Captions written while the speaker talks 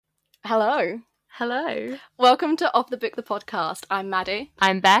Hello. Hello. Welcome to Off the Book, the podcast. I'm Maddie.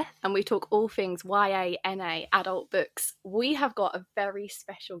 I'm Beth. And we talk all things YA, NA, adult books. We have got a very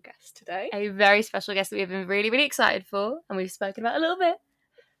special guest today. A very special guest that we've been really, really excited for, and we've spoken about a little bit.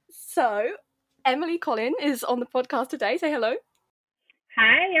 So, Emily Collin is on the podcast today. Say hello.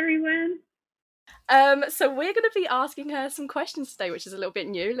 Hi, everyone. So we're going to be asking her some questions today, which is a little bit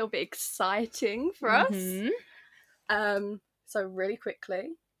new, a little bit exciting for us. So really quickly.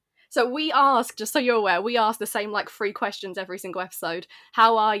 So we ask, just so you're aware, we ask the same 3 questions every single episode.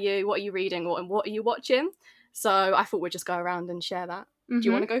 How are you? What are you reading? What are you watching? So I thought we'd just go around and share that. Do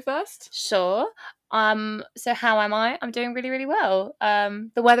you want to go first? Sure. So how am I? I'm doing really, really well.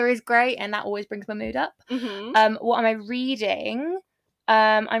 The weather is great, and that always brings my mood up. What am I reading?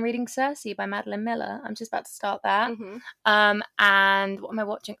 I'm reading Circe by Madeline Miller. I'm just about to start that. And what am I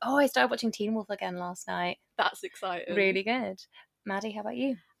watching? Oh, I started watching Teen Wolf again last night. That's exciting. Really good. Maddie, how about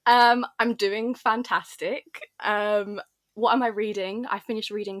you? I'm doing fantastic. What am I reading? I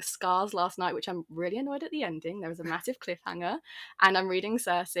finished reading Scars last night, which I'm really annoyed at the ending. There was a massive cliffhanger. And I'm reading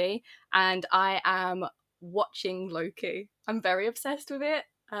Circe, and I am watching Loki. I'm very obsessed with it.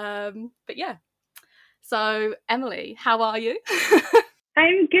 But yeah. So, Emily, how are you?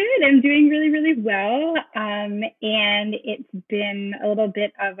 I'm good. I'm doing really, really well. And it's been a little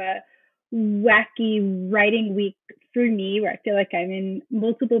bit of a wacky writing week for me, where I feel like I'm in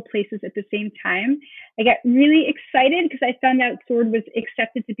multiple places at the same time. I got really excited because I found out Sword was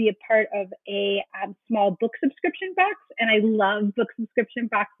accepted to be a part of a small book subscription box, and I love book subscription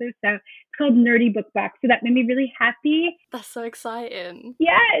boxes. So it's called Nerdy Book Box. So that made me really happy. That's so exciting.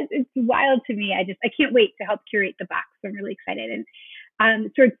 Yeah, it's wild to me. I can't wait to help curate the box. So I'm really excited. And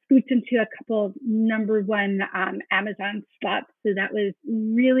sort of scoots into a couple of number one Amazon slots. So that was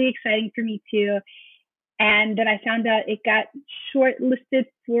really exciting for me too. And then I found out it got shortlisted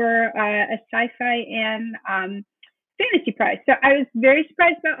for a sci-fi and fantasy prize. So I was very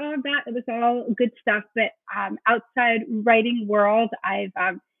surprised about all of that. It was all good stuff. But outside writing world,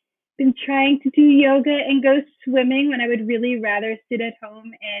 I've been trying to do yoga and go swimming when I would really rather sit at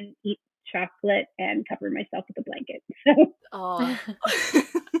home and eat chocolate and cover myself with a blanket. So,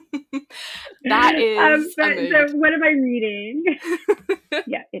 that is a mood. So what am I reading?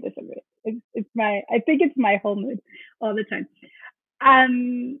 Yeah, it is a mood. It's my, I think it's my whole mood all the time.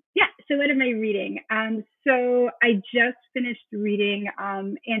 Yeah, so what am I reading? So I just finished reading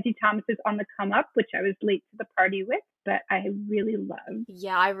Angie Thomas's On the Come Up, which I was late to the party with, but I really love.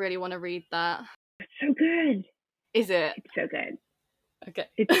 Yeah, I really want to read that. It's so good. Is it? It's so good. Okay.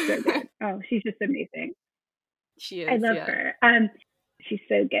 It's so good. Oh, she's just amazing. She is. I love her. She's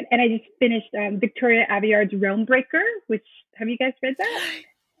so good. And I just finished Victoria Aveyard's Realm Breaker, which, have you guys read that?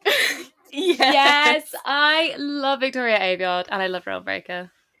 Yes, I love Victoria Aveyard, and I love Realm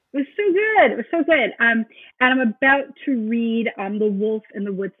Breaker. It was so good. It was so good. And I'm about to read The Wolf and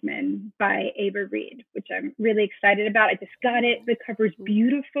the Woodsman by Ava Reid, which I'm really excited about. I just got it. The cover's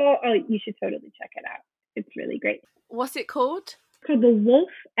beautiful. Oh, you should totally check it out. It's really great. What's it called? It's called The Wolf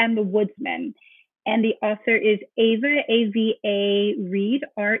and the Woodsman. And the author is Ava, A-V-A Reid,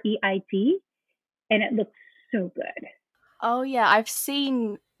 R-E-I-D. And it looks so good. Oh, yeah. I've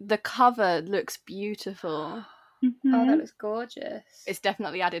seen the cover. Looks beautiful. Mm-hmm. Oh, that looks gorgeous. It's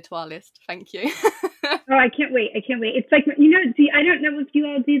definitely added to our list. Thank you. Oh, I can't wait. It's like, I don't know if you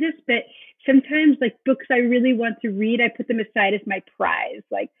all do this, but sometimes books I really want to read, I put them aside as my prize.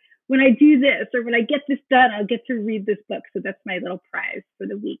 Like when I do this or when I get this done, I'll get to read this book. So that's my little prize for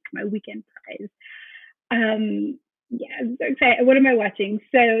the week, my weekend prize. Yeah, I'm so excited. What am I watching?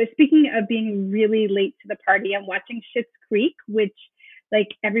 So speaking of being really late to the party, I'm watching Schitt's Creek, which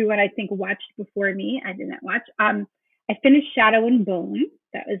everyone I think watched before me. I didn't watch. I finished Shadow and Bone.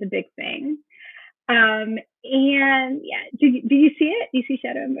 That was a big thing. And yeah, did you see it? You see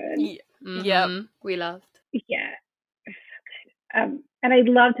Shadow and Bone? Yeah, we loved. Yeah, it was so good. And I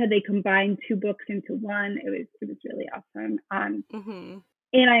loved how they combined 2 books into one. It was really awesome. And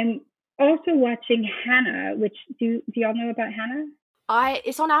I'm also watching Hannah, which do y'all know about Hannah?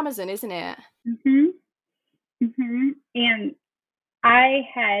 It's on Amazon, isn't it? And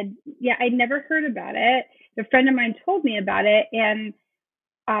I'd never heard about it. A friend of mine told me about it, and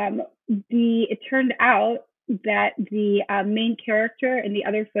it turned out that the main character and the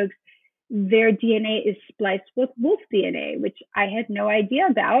other folks, their DNA is spliced with wolf DNA, which I had no idea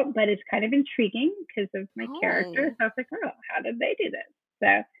about, but it's kind of intriguing because of my character. So I was like, oh, how did they do this?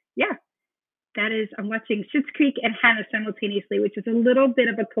 So yeah, I'm watching Schitt's Creek and Hannah simultaneously, which is a little bit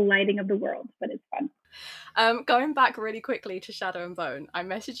of a colliding of the worlds, but it's fun. Going back really quickly to Shadow and Bone, I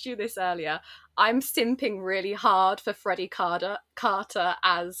messaged you this earlier. I'm simping really hard for Freddie Carter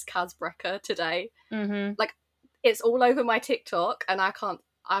as Kaz Brekker today. Mm-hmm. Like, it's all over my TikTok, and I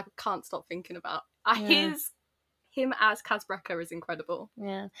can't stop thinking about him as Kaz Brekker is incredible.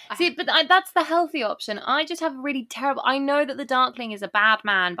 Yeah. See, but that's the healthy option. I just have really terrible. I know that the Darkling is a bad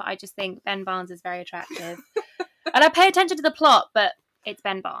man, but I just think Ben Barnes is very attractive, and I pay attention to the plot, but it's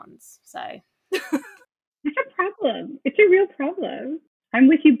Ben Barnes, so. It's a problem. It's a real problem. I'm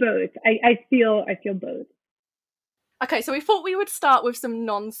with you both. I feel both. Okay, so we thought we would start with some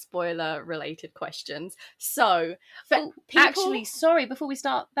non-spoiler related questions. So, actually, sorry, before we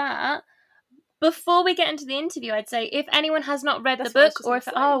start that, before we get into the interview, I'd say if anyone has not read the book, or if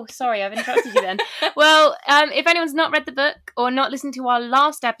sorry, I've interrupted you then. Well, if anyone's not read the book or not listened to our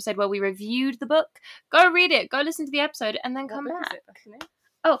last episode where we reviewed the book, go read it, go listen to the episode, and then come back.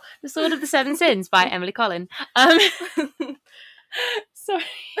 Oh, The Sword of the Seven Sins by Emily Collin. Sorry.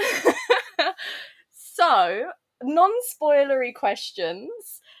 So, non-spoilery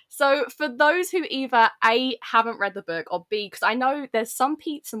questions. So, for those who either A, haven't read the book, or B, because I know there's some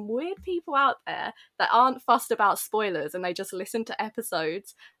weird people out there that aren't fussed about spoilers and they just listen to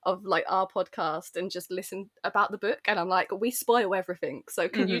episodes of like our podcast and just listen about the book, and I'm like, we spoil everything, so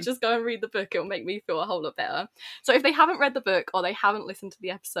can you just go and read the book? It'll make me feel a whole lot better. So if they haven't read the book or they haven't listened to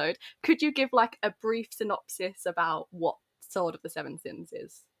the episode, could you give like a brief synopsis about what Sword of the Seven Sins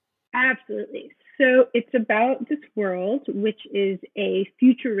is? Absolutely. So it's about this world, which is a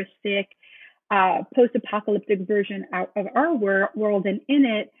futuristic, post-apocalyptic version out of our world. And in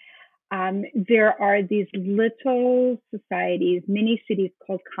it, there are these little societies, mini cities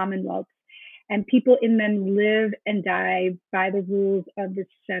called commonwealths, and people in them live and die by the rules of the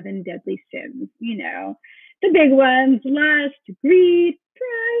seven deadly sins. You know, the big ones: lust, greed,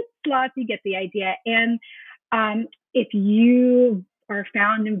 pride, sloth. You get the idea. And if you are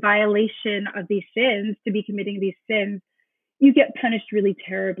found in violation of these sins, to be committing these sins, you get punished really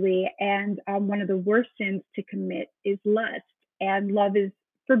terribly. And one of the worst sins to commit is lust, and love is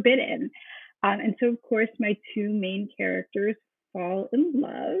forbidden. And so, of course, my two main characters fall in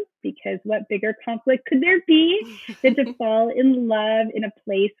love, because what bigger conflict could there be than to fall in love in a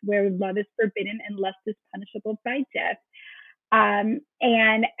place where love is forbidden and lust is punishable by death.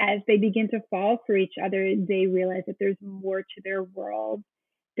 And as they begin to fall for each other, they realize that there's more to their world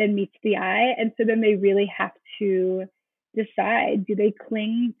than meets the eye. And so then they really have to decide, do they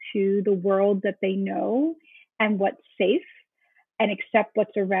cling to the world that they know and what's safe and accept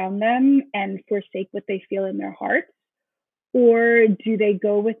what's around them and forsake what they feel in their hearts? Or do they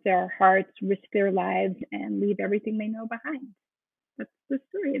go with their hearts, risk their lives, and leave everything they know behind? That's the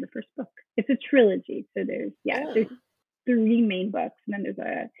story of the first book. It's a trilogy. So there's three main books, and then there's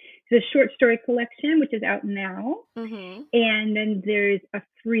a short story collection which is out now, and then there's a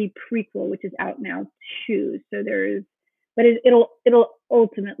free prequel which is out now too. So it'll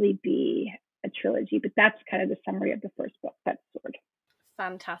ultimately be a trilogy, but that's kind of the summary of the first book. That's Sword.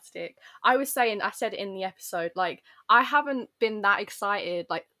 Fantastic. I said in the episode, like, I haven't been that excited,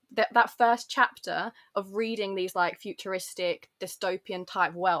 like that first chapter of reading these like futuristic dystopian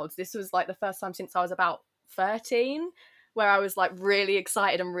type worlds. This was like the first time since I was about 13 where I was like really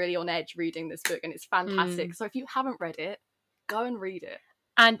excited and really on edge reading this book, and it's fantastic. So if you haven't read it, go and read it.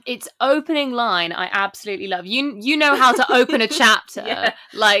 And its opening line I absolutely love. You know how to open a chapter,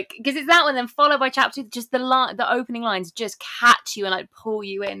 like, because it's that one then followed by chapter 2. Just the opening lines just catch you and like pull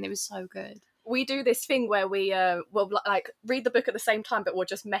you in. It was so good. We do this thing where we will like read the book at the same time, but we'll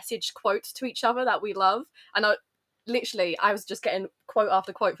just message quotes to each other that we love. And I was just getting quote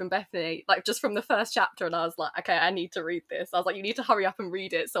after quote from Bethany, like just from the first chapter, and I was like, okay, I need to read this. I was like, you need to hurry up and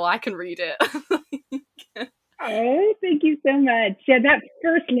read it so I can read it. Oh, thank you so much. Yeah, that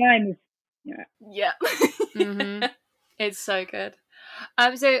first line is It's so good.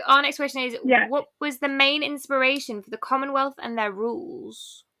 So our next question is, what was the main inspiration for the Commonwealth and their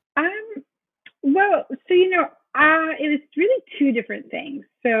rules? Well, so it was really two different things.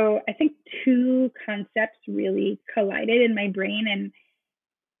 So I think two concepts really collided in my brain, and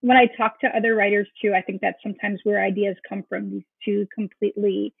when I talk to other writers too, I think that's sometimes where ideas come from, these two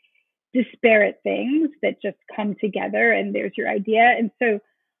completely disparate things that just come together, and there's your idea. And so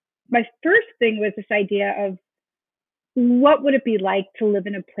my first thing was this idea of, what would it be like to live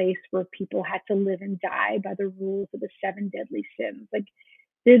in a place where people had to live and die by the rules of the seven deadly sins? Like,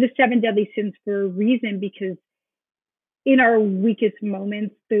 they're the seven deadly sins for a reason, because in our weakest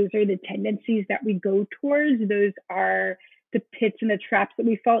moments, those are the tendencies that we go towards. Those are the pits and the traps that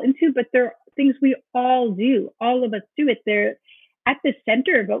we fall into, but they're things we all do. All of us do it. at the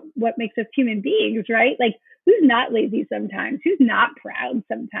center of what makes us human beings, right? Like, who's not lazy sometimes? Who's not proud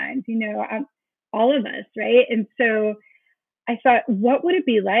sometimes? All of us, right? And so I thought, what would it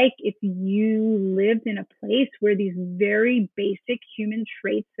be like if you lived in a place where these very basic human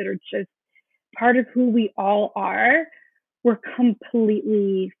traits that are just part of who we all are were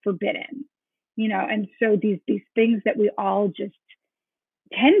completely forbidden, and so these things that we all just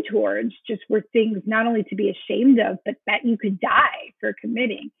tend towards just were things not only to be ashamed of, but that you could die for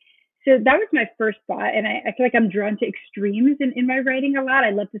committing. So that was my first thought. And I feel like I'm drawn to extremes in my writing a lot.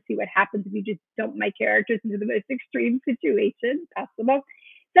 I love to see what happens if you just dump my characters into the most extreme situation possible.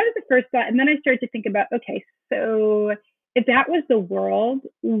 So that was the first thought. And then I started to think about, okay, so if that was the world,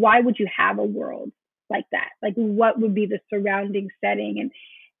 why would you have a world like that? Like, what would be the surrounding setting? And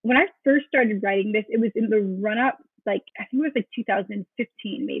when I first started writing this, it was in the run up, like, I think it was like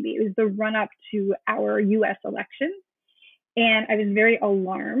 2015, maybe. It was the run up to our US election. And I was very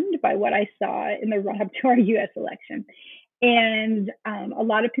alarmed by what I saw in the run up to our US election. And a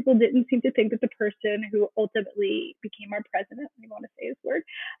lot of people didn't seem to think that the person who ultimately became our president, I want to say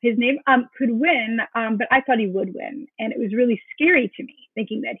his name, could win. But I thought he would win. And it was really scary to me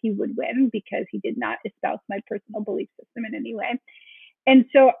thinking that he would win because he did not espouse my personal belief system in any way. And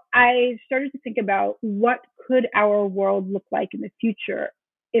so I started to think about, what could our world look like in the future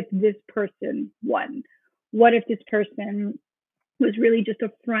if this person won? What if this person was really just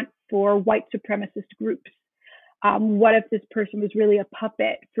a front for white supremacist groups? What if this person was really a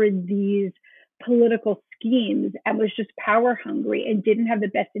puppet for these political schemes and was just power hungry and didn't have the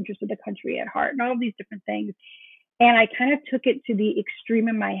best interest of the country at heart, and all of these different things? And I kind of took it to the extreme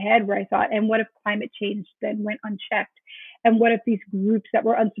in my head where I thought, and what if climate change then went unchecked? And what if these groups that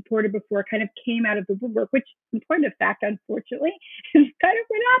were unsupported before kind of came out of the woodwork, which, in point of fact, unfortunately, is kind of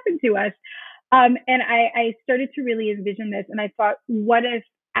what happened to us. And I started to really envision this. And I thought, what if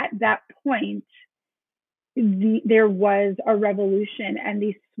at that point, there was a revolution and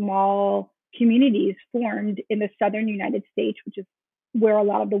these small communities formed in the southern United States, which is where a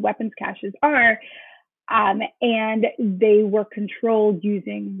lot of the weapons caches are. And they were controlled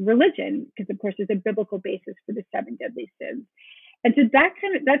using religion, because of course there's a biblical basis for the 7 deadly sins. And so that's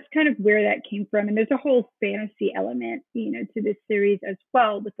kind of where that came from. And there's a whole fantasy element, to this series as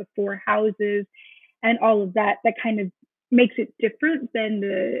well, with the 4 houses and all of that kind of makes it different than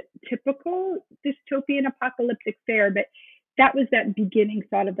the typical dystopian apocalyptic fare. But that was that beginning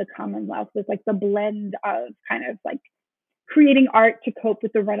thought of the Commonwealth, was like the blend of kind of like creating art to cope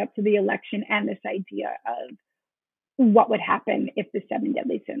with the run up to the election, and this idea of what would happen if the 7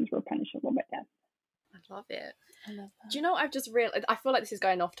 deadly sins were punishable by death. I love it. I love that. Do you know what I've just realized? I feel like this is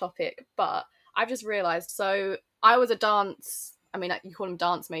going off topic, but I've just realized, so I was you call them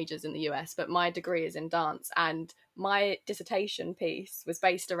dance majors in the US, but my degree is in dance, and my dissertation piece was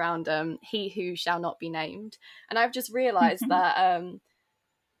based around He Who Shall Not Be Named. And I've just realized that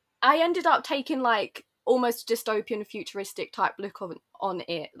I ended up taking like almost dystopian futuristic type look on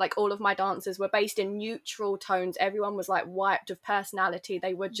it. Like, all of my dancers were based in neutral tones. Everyone was like wiped of personality.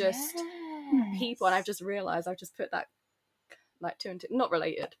 They were just people. And I've just realized I've just put that like 2 and 2, not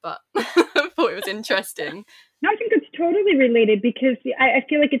related, but I thought it was interesting. No, I think it's totally related, because I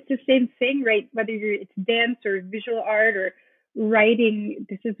feel like it's the same thing, right? Whether it's dance or visual art or writing,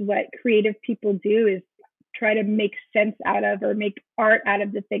 this is what creative people do, is try to make sense out of, or make art out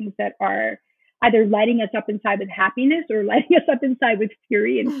of, the things that are either lighting us up inside with happiness or lighting us up inside with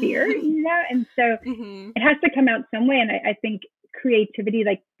fury and fear, And so it has to come out some way. And I think creativity,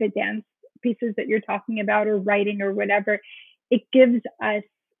 like the dance pieces that you're talking about, or writing or whatever, it gives us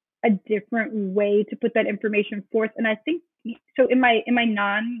a different way to put that information forth. And I think, so in my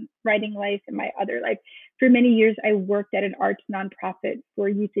non-writing life, in my other life, for many years, I worked at an arts nonprofit for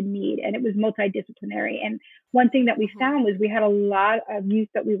youth in need, and it was multidisciplinary. And one thing that we found was we had a lot of youth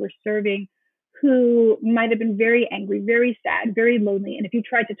that we were serving who might have been very angry, very sad, very lonely. And if you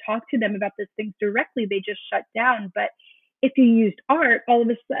tried to talk to them about those things directly, they just shut down. But if you used art, all of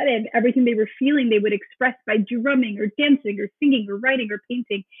a sudden, everything they were feeling, they would express by drumming or dancing or singing or writing or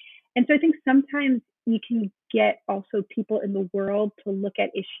painting. And so I think sometimes you can get also people in the world to look at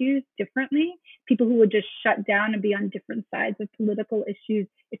issues differently, people who would just shut down and be on different sides of political issues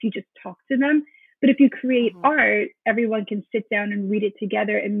if you just talk to them. But if you create art, everyone can sit down and read it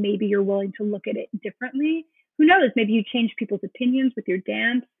together, and maybe you're willing to look at it differently. Who knows? Maybe you change people's opinions with your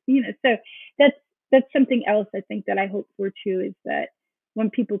dance, So that's something else I think that I hope for too, is that when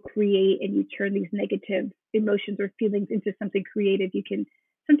people create and you turn these negative emotions or feelings into something creative, you can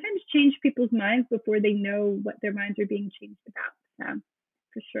sometimes change people's minds before they know what their minds are being changed about. So,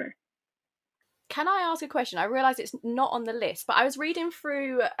 for sure. Can I ask a question? I realise it's not on the list, but I was reading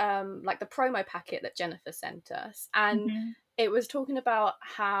through like the promo packet that Jennifer sent us, and it was talking about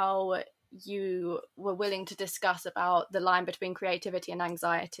how you were willing to discuss about the line between creativity and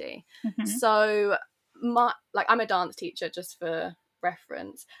anxiety. So I'm a dance teacher, just for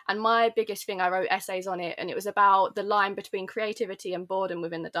reference, and my biggest thing, I wrote essays on it, and it was about the line between creativity and boredom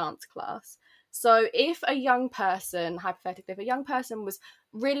within the dance class. So if a young person, hypothetically, if a young person was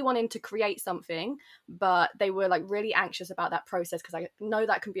really wanting to create something, but they were like really anxious about that process, because I know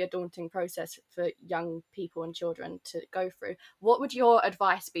that can be a daunting process for young people and children to go through, what would your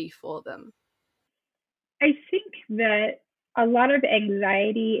advice be for them? I think that a lot of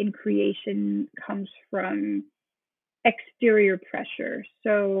anxiety in creation comes from exterior pressure.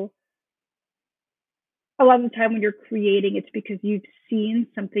 So a lot of the time when you're creating, it's because you've seen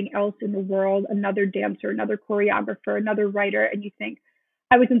something else in the world, another dancer, another choreographer, another writer, and you think,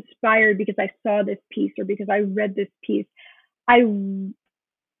 I was inspired because I saw this piece or because I read this piece. I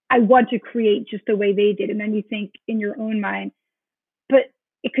want to create just the way they did. And then you think in your own mind, but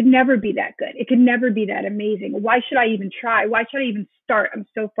it could never be that good. It could never be that amazing. Why should I even try? Why should I even start? I'm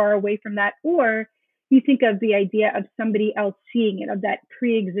so far away from that. Or you think of the idea of somebody else seeing it, of that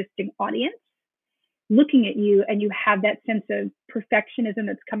pre-existing audience looking at you, and you have that sense of perfectionism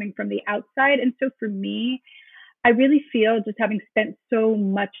that's coming from the outside. And so for me, I really feel, just having spent so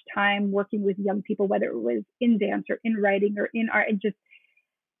much time working with young people, whether it was in dance or in writing or in art, and just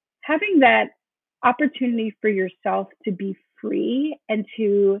having that opportunity for yourself to be free and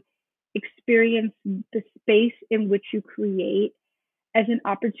to experience the space in which you create as an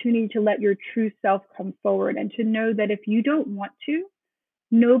opportunity to let your true self come forward, and to know that if you don't want to,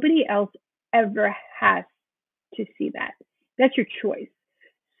 nobody else ever has to see that. That's your choice.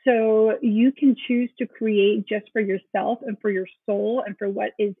 So you can choose to create just for yourself and for your soul and for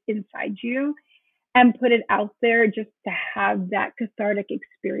what is inside you, and put it out there just to have that cathartic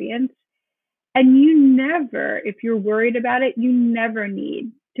experience. And you never, if you're worried about it, you never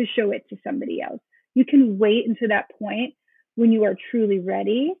need to show it to somebody else. You can wait until that point when you are truly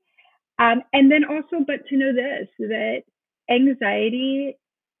ready. And then also, but to know this, that anxiety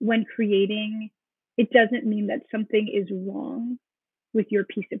when creating, it doesn't mean that something is wrong with your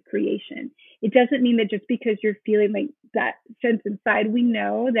piece of creation. It doesn't mean that just because you're feeling like that sense inside, we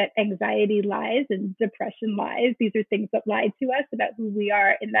know that anxiety lies and depression lies. These are things that lie to us about who we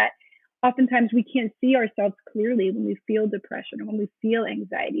are, and that oftentimes we can't see ourselves clearly when we feel depression or when we feel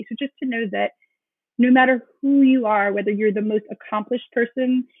anxiety. So just to know that no matter who you are, whether you're the most accomplished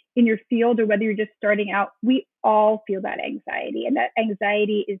person in your field or whether you're just starting out, we all feel that anxiety. And that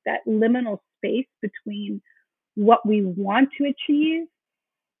anxiety is that liminal space between what we want to achieve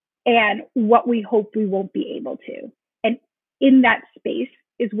and what we hope we won't be able to. And in that space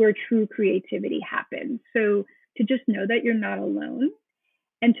is where true creativity happens. So to just know that you're not alone,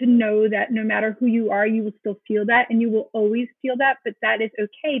 and to know that no matter who you are, you will still feel that, and you will always feel that, but that is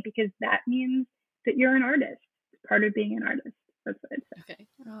okay, because that means that you're an artist. It's part of being an artist. That's what I'd say. Okay.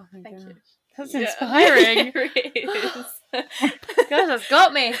 Oh, thank you. That's inspiring. It is. God, that's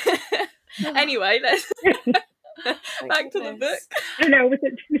got me. Anyway, let's back to the book. I don't know,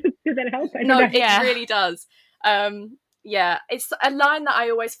 did that help? No, it really does. Yeah, it's a line that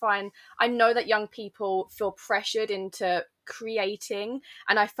I always find. I know that young people feel pressured into creating,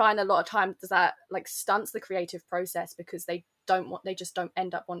 and I find a lot of times that like stunts the creative process because they just don't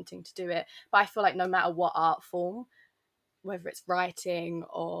end up wanting to do it. But I feel like no matter what art form, whether it's writing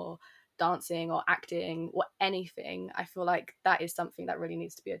or dancing or acting or anything, I feel like that is something that really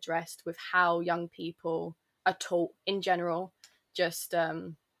needs to be addressed with how young people are taught in general, just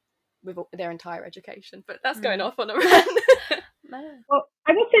with their entire education. But that's going off on a rant. Well,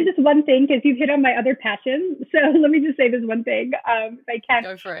 I will say this one thing, because you've hit on my other passion. So let me just say this one thing, if I can.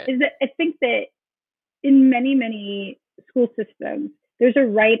 Go for it. Is that I think that in many, many school systems, there's a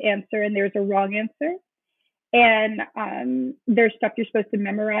right answer and there's a wrong answer. And there's stuff you're supposed to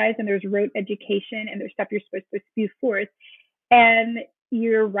memorize, and there's rote education, and there's stuff you're supposed to spew forth. And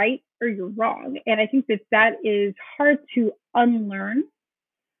you're right or you're wrong. And I think that is hard to unlearn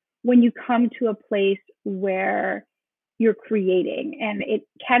when you come to a place where you're creating, and it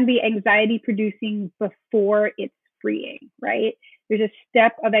can be anxiety producing before it's freeing, right? There's a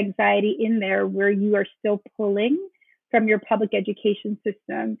step of anxiety in there where you are still pulling from your public education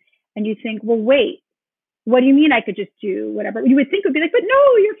system, and you think, well, wait, what do you mean I could just do whatever? You would think it would be like, but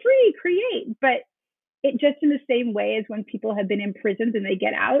no, you're free, create. But it just in the same way as when people have been imprisoned and they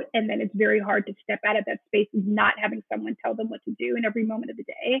get out, and then it's very hard to step out of that space not having someone tell them what to do in every moment of the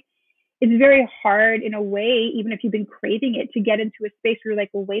day. It's very hard in a way, even if you've been craving it, to get into a space where you're like,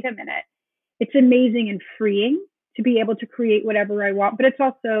 well, wait a minute. it's amazing and freeing to be able to create whatever I want, but it's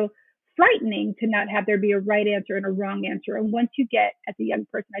also frightening to not have there be a right answer and a wrong answer. And once you get, as a young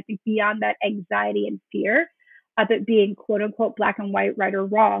person, I think beyond that anxiety and fear of it being quote unquote black and white, right or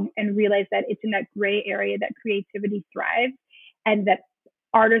wrong, and realize that it's in that gray area that creativity thrives, and that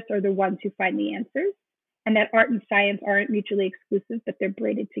artists are the ones who find the answers, and that art and science aren't mutually exclusive, but they're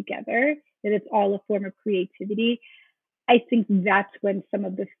braided together, that it's all a form of creativity. I think that's when some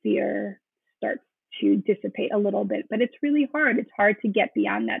of the fear starts to dissipate a little bit, but it's really hard. It's hard to get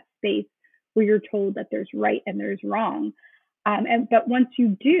beyond that space where you're told that there's right and there's wrong. But once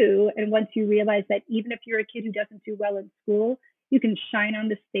you do, and once you realize that even if you're a kid who doesn't do well in school, you can shine on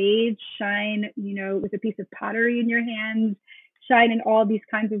the stage, shine, with a piece of pottery in your hands, shine in all these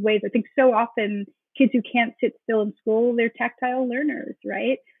kinds of ways. I think so often kids who can't sit still in school, they're tactile learners,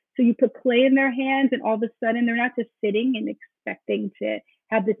 right? So you put clay in their hands, and all of a sudden they're not just sitting and expecting to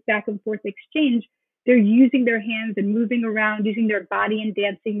have this back and forth exchange. They're using their hands and moving around, using their body and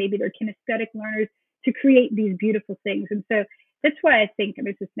dancing. Maybe they're kinesthetic learners to create these beautiful things. And so that's why I think,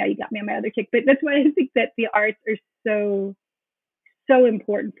 it's just, now you got me on my other kick, but that's why I think that the arts are so, so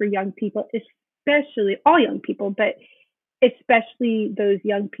important for young people, especially all young people, but especially those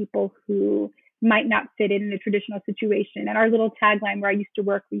young people who might not fit in a traditional situation. And our little tagline where I used to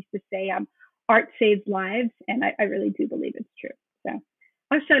work, we used to say, art saves lives. And I really do believe it's true. So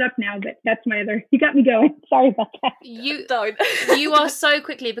I'll shut up now, but that's my other, you got me going. Sorry about that. You don't. You are so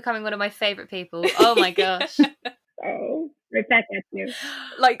quickly becoming one of my favorite people. Oh my gosh. Oh, right back at you.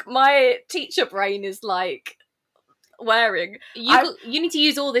 Like, my teacher brain is like wearing. You need to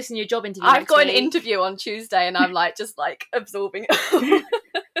use all this in your job interview. I've got an interview on Tuesday, and I'm like just like absorbing it.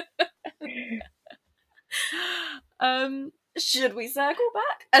 Should we circle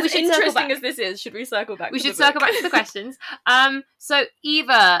back? As interesting as this is, should we circle back? We should circle back to the questions. So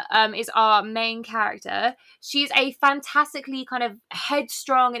Eva is our main character. She's a fantastically kind of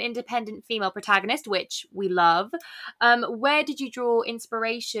headstrong and independent female protagonist, which we love. Where did you draw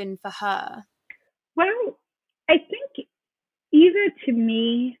inspiration for her? Well, I think Eva, to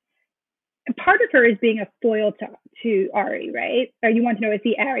me, part of her is being a foil to Ari, right? Or you want to know, is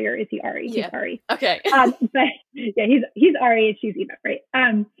he Ari or is he Ari? Yeah. He's Ari. Okay. But yeah, he's Ari and she's Eva, right?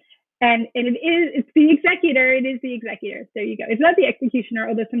 And it's the executor. It is the executor. There you go. It's not the executioner,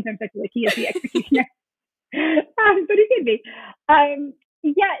 although sometimes I feel like he is the executioner. But he could be.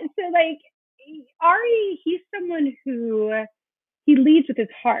 Yeah. So like Ari, he's someone who he leads with his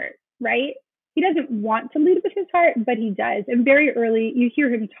heart, right? He doesn't want to lead with his heart, but he does. And very early, you hear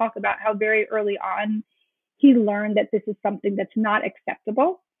him talk about how very early on he learned that this is something that's not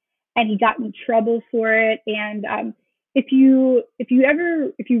acceptable, and he got in trouble for it. And if you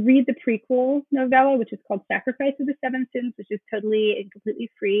read the prequel novella, which is called Sacrifice of the Seven Sins, which is totally and completely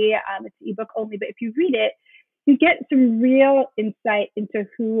free, it's ebook only, but if you read it, you get some real insight into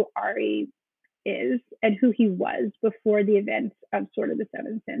who Ari is and who he was before the events of Sword of the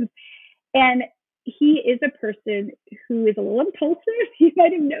Seven Sins. And he is a person who is a little impulsive, you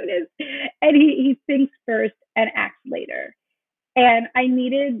might have noticed, and he thinks first and acts later. And I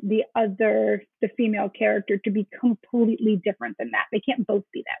needed the female character to be completely different than that. They can't both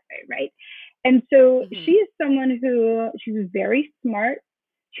be that way, right? And so she is someone who, she's very smart,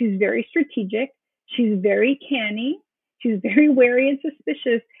 she's very strategic, she's very canny, she's very wary and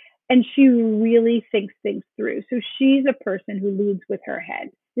suspicious, and she really thinks things through. So she's a person who leads with her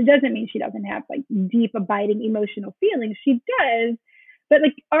head. It doesn't mean she doesn't have like deep, abiding emotional feelings. She does, but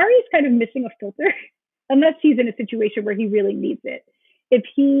like Ari's kind of missing a filter, unless he's in a situation where he really needs it. If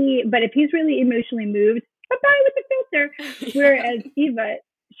he's really emotionally moved, bye-bye with the filter. Whereas Eva,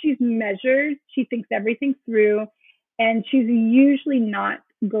 she's measured, she thinks everything through, and she's usually not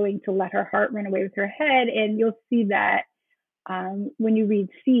going to let her heart run away with her head. And you'll see that when you read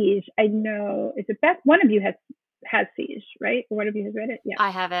Siege. I know, is it Beth? One of you has Siege, right? Or one of you has read it? Yeah. I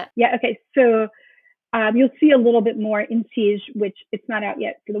have it. Yeah, okay. So you'll see a little bit more in Siege, which it's not out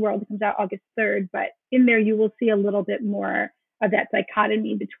yet for the world. It comes out August 3rd, but in there you will see a little bit more of that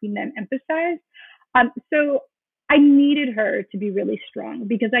dichotomy between them emphasized. So I needed her to be really strong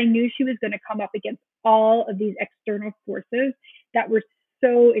because I knew she was going to come up against all of these external forces that were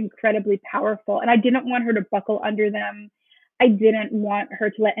so incredibly powerful. And I didn't want her to buckle under them. I didn't want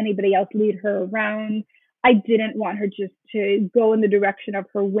her to let anybody else lead her around. I didn't want her just to go in the direction of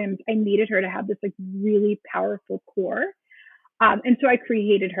her whims. I needed her to have this like really powerful core. And so I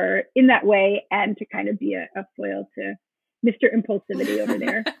created her in that way, and to kind of be a foil to Mr. Impulsivity over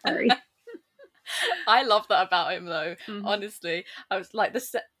there. Sorry. I love that about him though. Honestly, I was like,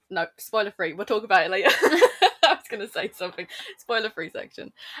 no, spoiler free. We'll talk about it later. I was going to say something. Spoiler-free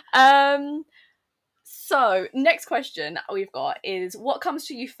section. So, next question we've got is, what comes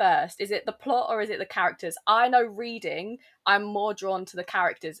to you first? Is it the plot or is it the characters? I know reading, I'm more drawn to the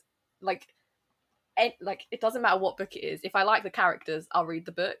characters. Like, it doesn't matter what book it is. If I like the characters, I'll read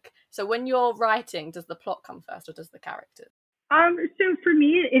the book. So when you're writing, does the plot come first or does the characters? So for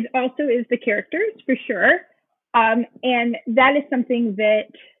me, it also is the characters, for sure. And that is something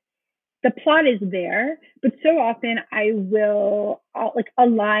that the plot is there, but so often a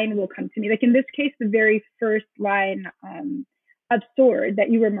line will come to me. Like in this case, the very first line of Sword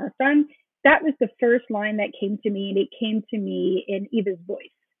that you remarked on, that was the first line that came to me, and it came to me in Eva's voice.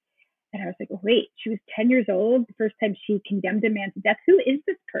 And I was like, oh, wait, she was 10 years old the first time she condemned a man to death. Who is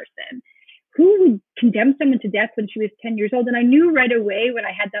this person? Who would condemn someone to death when she was 10 years old? And I knew right away when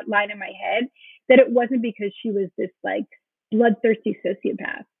I had that line in my head that it wasn't because she was this like bloodthirsty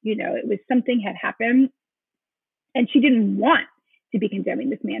sociopath. You know, it was something had happened and she didn't want to be condemning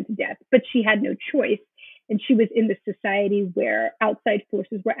this man to death, but she had no choice. And she was in this society where outside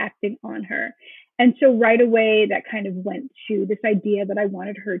forces were acting on her. And so right away, that kind of went to this idea that I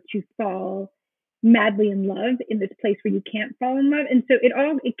wanted her to fall madly in love in this place where you can't fall in love. And so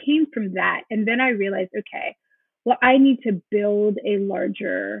it came from that. And then I realized, okay, well, I need to build a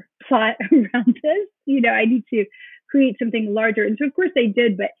larger plot around this. You know, I need to create something larger. And so of course I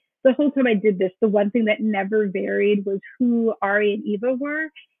did, but the whole time I did this, the one thing that never varied was who Ari and Eva were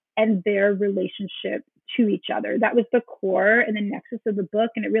and their relationship to each other. That was the core and the nexus of the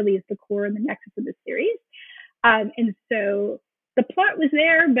book, and it really is the core and the nexus of the series. And so the plot was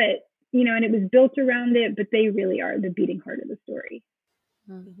there, but you know, and it was built around it, but they really are the beating heart of the story.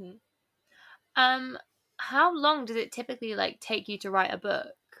 Mm-hmm. How long does it typically take you to write a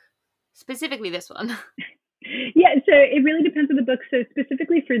book? Specifically this one. Yeah, so it really depends on the book. So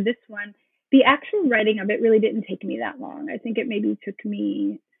specifically for this one, the actual writing of it really didn't take me that long. I think it maybe took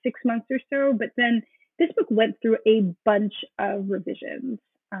me 6 months or so, but then this book went through a bunch of revisions.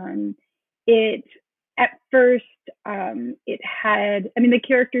 At first, the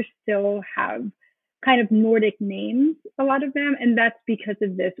characters still have kind of Nordic names, a lot of them, and that's because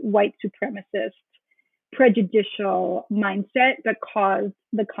of this white supremacist, prejudicial mindset that caused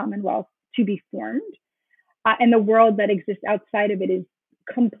the Commonwealth to be formed. And the world that exists outside of it is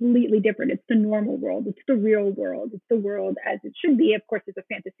completely different. It's the normal world. It's the real world. It's the world as it should be. Of course, there's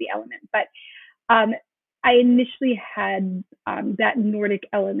a fantasy element, but I initially had that Nordic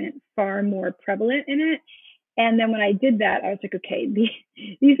element far more prevalent in it. And then when I did that, I was like, okay,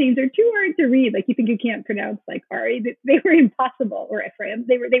 these things are too hard to read. Like, you think you can't pronounce like Ari? They were impossible, or Ephraim.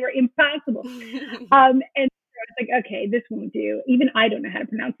 They were impossible. And so I was like, okay, this won't do. Even I don't know how to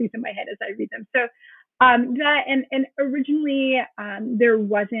pronounce these in my head as I read them. So that and originally there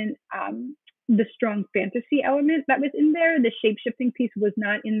wasn't the strong fantasy element that was in there. The shape-shifting piece was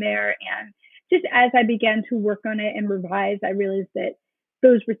not in there. And just as I began to work on it and revise, I realized that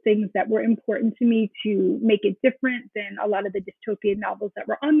those were things that were important to me to make it different than a lot of the dystopian novels that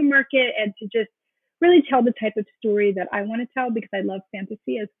were on the market, and to just really tell the type of story that I want to tell, because I love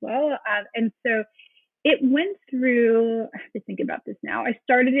fantasy as well. And so it went through, I have to think about this now. I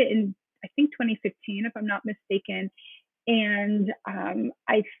started it in, I think, 2015, if I'm not mistaken. And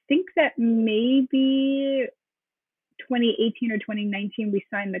I think that maybe 2018 or 2019 we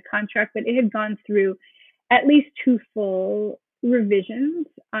signed the contract, but it had gone through at least 2 full revisions.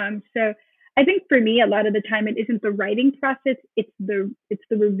 So I think for me, a lot of the time it isn't the writing process, it's the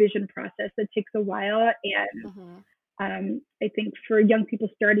revision process that takes a while. And I think for young people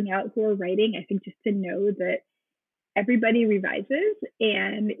starting out who are writing, I think just to know that everybody revises,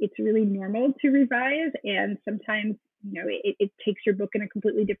 and it's really normal to revise. And sometimes, you know, it takes your book in a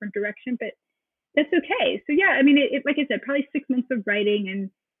completely different direction, but that's okay. So yeah, I mean, it like I said, probably 6 months of writing and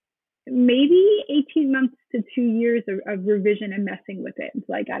maybe 18 months to 2 years of revision and messing with it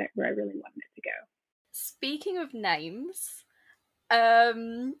until I got it where I really wanted it to go. Speaking of names,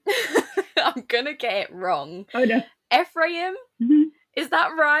 I'm gonna get it wrong. Oh no. Ephraim? Mm-hmm. Is that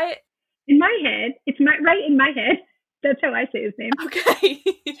right? In my head, it's right in my head. That's how I say his name. Okay.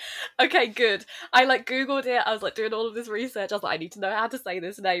 Okay, good. I Googled it. I was doing all of this research. I was like, I need to know how to say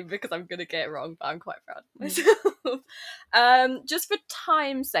this name because I'm gonna get it wrong, but I'm quite proud of myself. Just for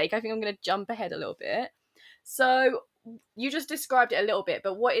time's sake, I think I'm gonna jump ahead a little bit. So you just described it a little bit,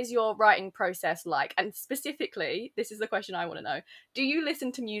 but what is your writing process like? And specifically, this is the question I want to know. Do you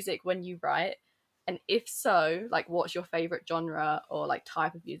listen to music when you write? And if so, what's your favorite genre or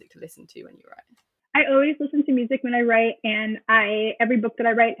type of music to listen to when you write? I always listen to music when I write, and every book that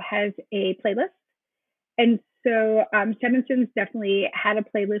I write has a playlist. And so Seven Sins definitely had a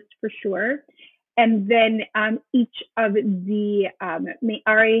playlist for sure. and then each of the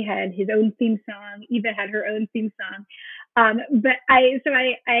Ari had his own theme song. Eva had her own theme song. And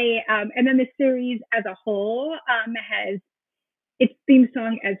then the series as a whole has its theme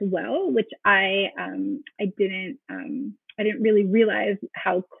song as well, which I didn't really realize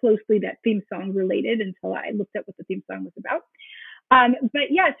how closely that theme song related until I looked at what the theme song was about.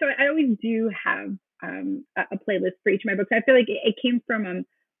 But yeah, so I always do have a playlist for each of my books. I feel like it came from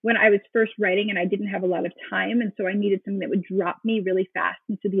when I was first writing and I didn't have a lot of time. And so I needed something that would drop me really fast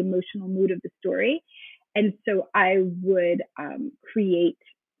into the emotional mood of the story. And so I would create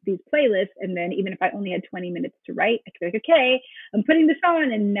these playlists. And then even if I only had 20 minutes to write, I could be like, okay, I'm putting this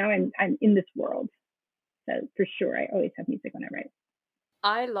on and now I'm in this world. So for sure, I always have music when I write.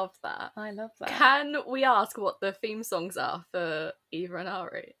 I love that. Can we ask what the theme songs are for Eva and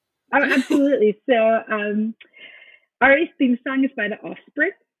Ari? Oh, absolutely. So Ari's theme song is by The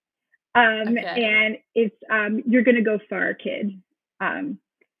Offspring. And it's You're Gonna Go Far, Kid.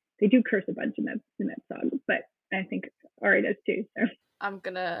 They do curse a bunch in that song, but I think Ari does too. So I'm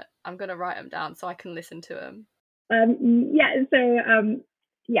gonna write them down so I can listen to them.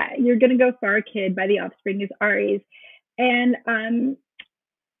 You're Gonna Go Far, Kid by The Offspring is Ari's, and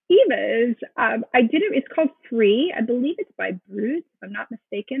Eva's, it's called Free. I believe it's by Bruce, if I'm not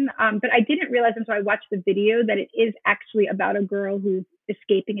mistaken. But I didn't realize until I watched the video that it is actually about a girl who's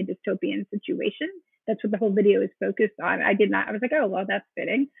escaping a dystopian situation. That's what the whole video is focused on. I was like, oh, well, that's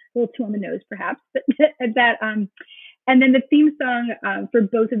fitting. A little too on the nose, perhaps. But and then the theme song for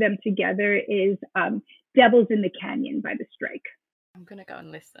both of them together is Devils in the Canyon by The Strike. I'm going to go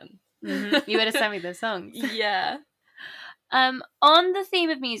and listen. Mm-hmm. You better send me the songs. Yeah. On the theme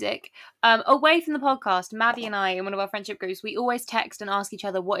of music, away from the podcast, Maddie and I, in one of our friendship groups, we always text and ask each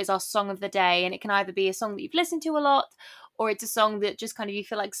other what is our song of the day, and it can either be a song that you've listened to a lot, or it's a song that just kind of you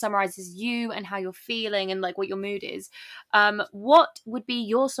feel like summarizes you and how you're feeling and like what your mood is. What would be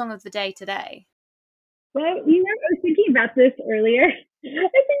your song of the day today? Well, I was thinking about this earlier.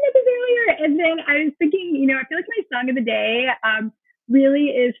 And then I was thinking, I feel like my song of the day really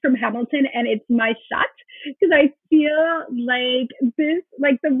is from Hamilton, and it's My Shot, because I feel like this,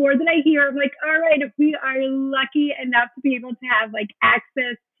 like the more that I hear, I'm like, all right, if we are lucky enough to be able to have like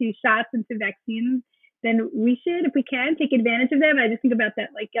access to shots and to vaccines, then we should, if we can, take advantage of them. I just think about that,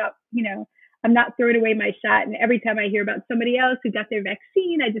 like, I'm not throwing away my shot. And every time I hear about somebody else who got their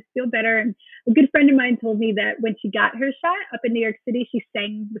vaccine, I just feel better. And a good friend of mine told me that when she got her shot up in New York City, she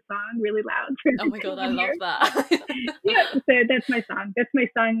sang the song really loud. Oh my God, I love that. Yeah, so that's my song. That's my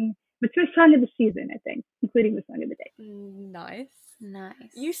song. It's my song of the season, I think, including the song of the day.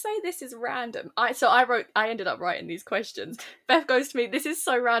 Nice. You say this is random. I ended up writing these questions. Beth goes to me, this is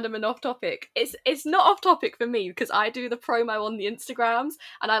so random and off topic. It's not off topic for me because I do the promo on the Instagrams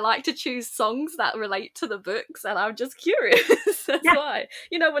and I like to choose songs that relate to the books, and I'm just curious. That's why.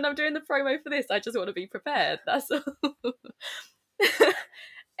 When I'm doing the promo for this, I just want to be prepared. That's all.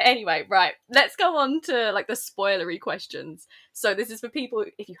 Anyway, right, let's go on to like the spoilery questions. So this is for people,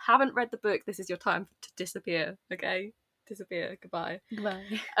 if you haven't read the book, this is your time to disappear, okay? Disappear, goodbye.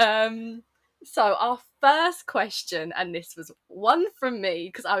 So our first question, and this was one from me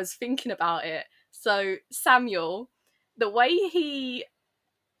because I was thinking about it. So Samuel, the way he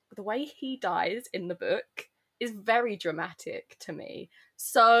dies in the book is very dramatic to me.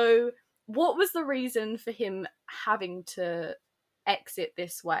 So what was the reason for him having to exit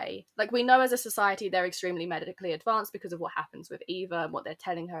this way? Like, we know as a society they're extremely medically advanced because of what happens with Eva and what they're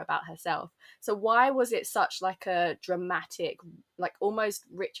telling her about herself. So why was it such like a dramatic, like almost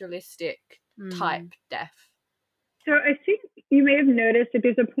ritualistic type death? So I think you may have noticed that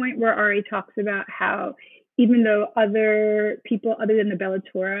there's a point where Ari talks about how even though other people other than the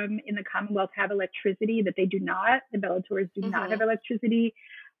Bellatorum in the Commonwealth have electricity, that they do not. The Bellators do not have electricity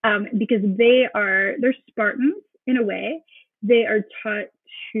because they're Spartans in a way. They are taught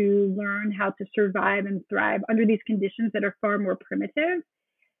to learn how to survive and thrive under these conditions that are far more primitive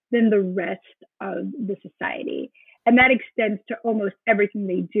than the rest of the society. And that extends to almost everything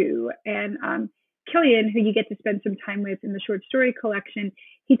they do. And Killian, who you get to spend some time with in the short story collection,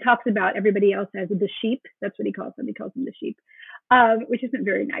 he talks about everybody else as the sheep. That's what he calls them. He calls them the sheep, which isn't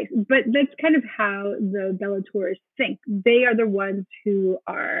very nice. But that's kind of how the Bellators think. They are the ones who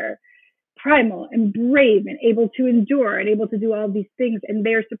are primal and brave and able to endure and able to do all these things, and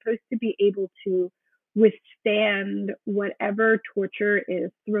they're supposed to be able to withstand whatever torture is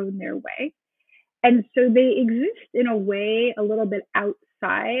thrown their way. And so they exist in a way a little bit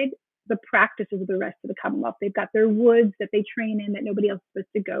outside the practices of the rest of the Commonwealth. They've got their woods that they train in that nobody else is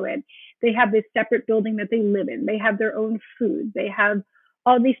supposed to go in. They have this separate building that they live in. They have their own food. They have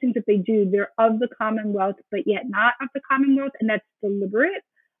all these things that they do, they're of the Commonwealth, but yet not of the Commonwealth. And that's deliberate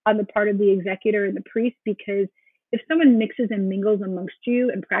on the part of the executor and the priest, because if someone mixes and mingles amongst you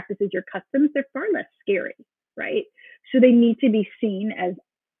and practices your customs, they're far less scary, right? So they need to be seen as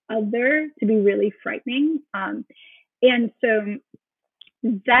other to be really frightening. And so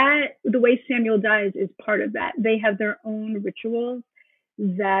that the way Samuel dies is part of that. They have their own rituals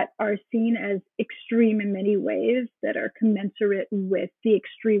that are seen as extreme in many ways, that are commensurate with the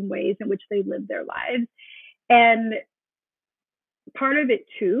extreme ways in which they live their lives. And part of it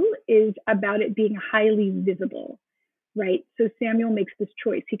too is about it being highly visible, right? So Samuel makes this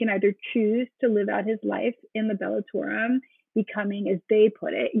choice. He can either choose to live out his life in the Bellatorum, becoming, as they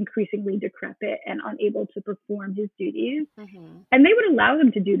put it, increasingly decrepit and unable to perform his duties. And they would allow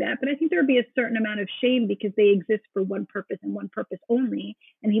him to do that, but I think there would be a certain amount of shame because they exist for one purpose and one purpose only,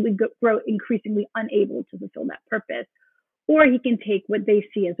 and he would grow increasingly unable to fulfill that purpose. Or he can take what they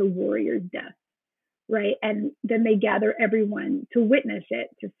see as a warrior's death, right? And then they gather everyone to witness it,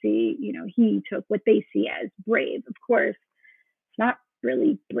 to see, he took what they see as brave. Of course, it's not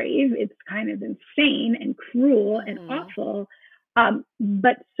really brave. It's kind of insane and cruel and awful.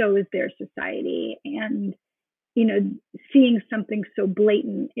 But so is their society. And, seeing something so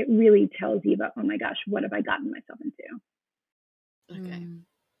blatant, it really tells you about, oh my gosh, what have I gotten myself into?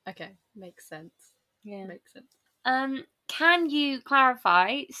 Okay. Makes sense. Yeah. Makes sense. Can you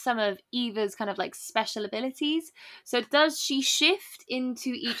clarify some of Eva's kind of like special abilities? So does she shift into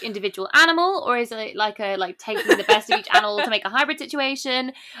each individual animal, or is it like taking the best of each animal to make a hybrid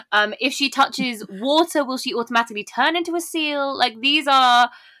situation? If she touches water, will she automatically turn into a seal? Like, these are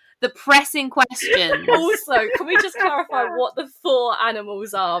the pressing questions. Also, can we just clarify what the 4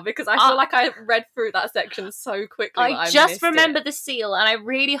 animals are? Because I feel like I read through that section so quickly. I just remember the seal, and I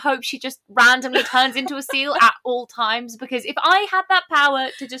really hope she just randomly turns into a seal at all times, because if I had that power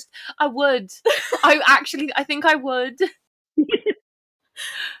to just, I would. I think I would. Seals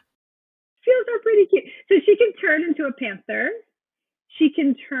are pretty cute. So she can turn into a panther. She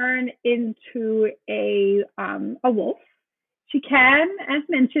can turn into a wolf. She can, as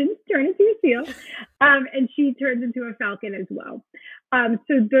mentioned, turn into a seal, and she turns into a falcon as well.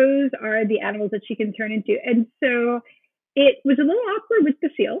 So those are the animals that she can turn into. And so it was a little awkward with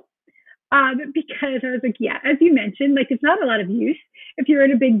the seal, because I was like, yeah, as you mentioned, like, it's not a lot of use if you're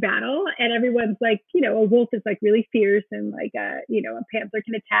in a big battle and everyone's like, a wolf is like really fierce, and like, a panther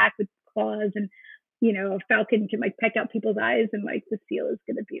can attack with claws, and, a falcon can like peck out people's eyes, and like the seal is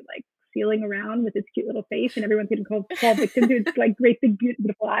going to be like sealing around with its cute little face, and everyone's going to call victim to its like great big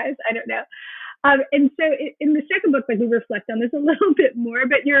beautiful eyes. I don't know. And so in the second book, like, we reflect on this a little bit more,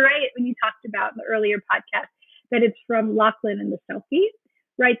 but you're right when you talked about in the earlier podcast that it's from Lachlan and the Selkie,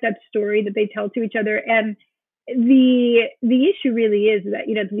 right? That story that they tell to each other. And the issue really is that,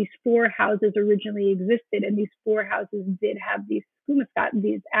 these 4 houses originally existed, and these 4 houses did have these skumaskat,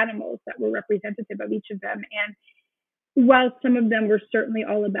 these animals that were representative of each of them. And while some of them were certainly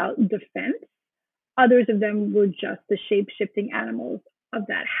all about defense, others of them were just the shape-shifting animals of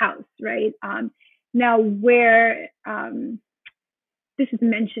that house, right? Now, where this is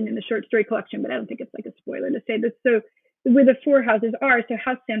mentioned in the short story collection, but I don't think it's like a spoiler to say this. So where the 4 houses are, so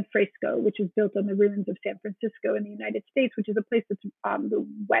House San Francisco, which was built on the ruins of San Francisco in the United States, which is a place that's the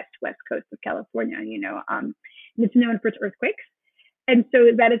west coast of California, and it's known for its earthquakes. And so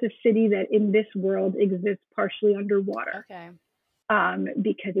that is a city that in this world exists partially underwater,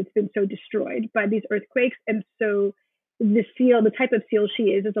 because it's been so destroyed by these earthquakes. And so the seal, the type of seal she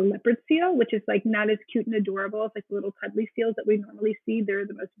is a leopard seal, which is like not as cute and adorable as like the little cuddly seals that we normally see. They're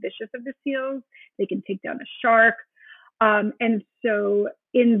the most vicious of the seals. They can take down a shark. And so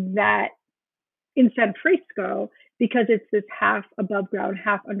in San Francisco, because it's this half above ground,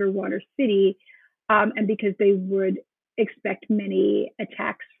 half underwater city, and because they would expect many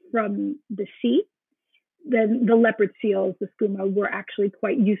attacks from the sea, then the leopard seals, the skooma, were actually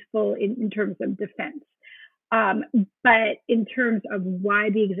quite useful in terms of defense. But in terms of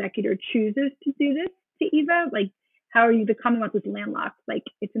why the executor chooses to do this to Eva, like, how are you, the Commonwealth is landlocked, like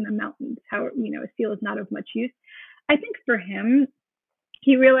it's in the mountains, how, a seal is not of much use. I think for him,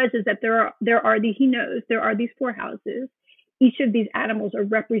 he realizes that there are these 4 houses. Each of these animals are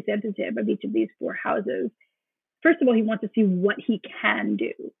representative of each of these 4 houses. First of all, he wants to see what he can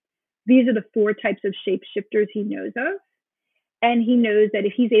do. These are the 4 types of shapeshifters he knows of. And he knows that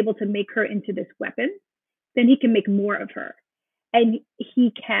if he's able to make her into this weapon, then he can make more of her. And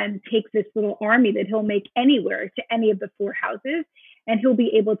he can take this little army that he'll make anywhere to any of the 4 houses, and he'll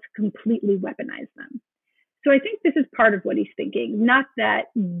be able to completely weaponize them. So I think this is part of what he's thinking, not that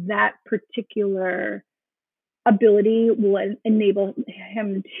particular ability will enable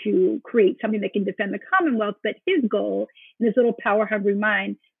him to create something that can defend the Commonwealth. But his goal, in his little power-hungry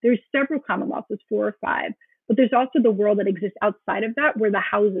mind, there's several Commonwealths, there's 4 or 5, but there's also the world that exists outside of that where the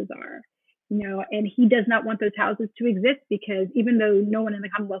houses are, and he does not want those houses to exist because even though no one in the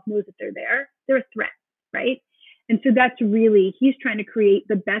Commonwealth knows that they're a threat, right? And so that's really, he's trying to create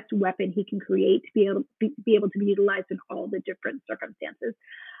the best weapon he can create to be able to be utilized in all the different circumstances.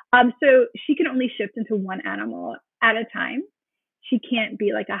 So she can only shift into one animal at a time. She can't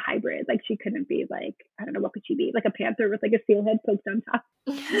be like a hybrid. Like she couldn't be like, I don't know, what could she be? Like a panther with like a seal head poked on top.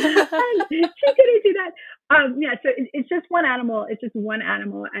 She couldn't do that. So it's just one animal. It's just one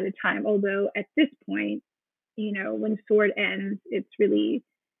animal at a time. Although at this point, when Sword ends, it's really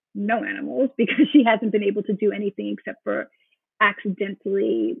no animals because she hasn't been able to do anything except for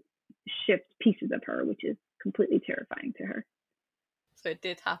accidentally shift pieces of her, which is completely terrifying to her. So it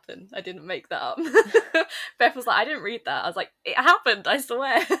did happen. I didn't make that up. Beth was like, I didn't read that. I was like, it happened, I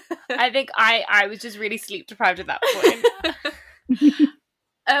swear. I think I was just really sleep deprived at that point.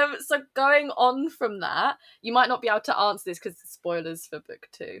 So going on from that, you might not be able to answer this because it's spoilers for book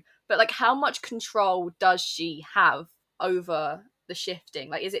 2, but like how much control does she have over the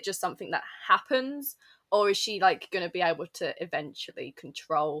shifting? Like, is it just something that happens, or is she like going to be able to eventually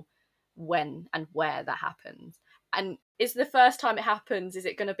control when and where that happens? And is the first time it happens, is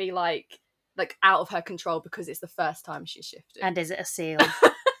it going to be like out of her control because it's the first time she's shifted? And is it a seal?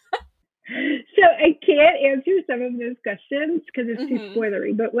 So I can't answer some of those questions because it's too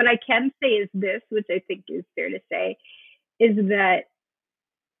spoilery. But what I can say is this, which I think is fair to say, is that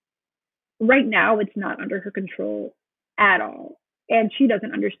right now it's not under her control at all. And she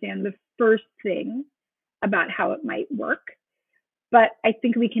doesn't understand the first thing about how it might work. But I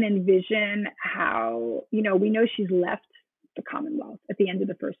think we can envision how, we know she's left the Commonwealth at the end of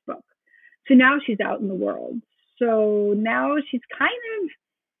the first book. So now she's out in the world. So now she's kind of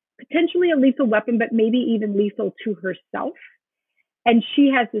potentially a lethal weapon, but maybe even lethal to herself. And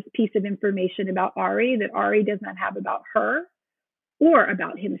she has this piece of information about Ari that Ari does not have about her or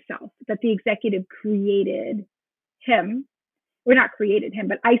about himself, that the executive created him, or not created him,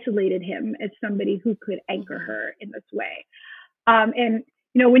 but isolated him as somebody who could anchor her in this way. And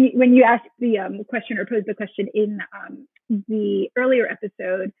when you asked the question or posed the question in the earlier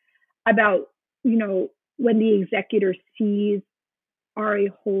episode about when the executor sees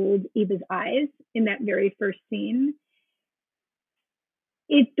Ari hold Eva's eyes in that very first scene,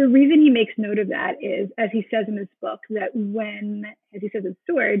 the reason he makes note of that is, as he says in his book, that as he says in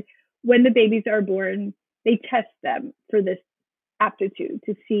Sword, when the babies are born, they test them for this aptitude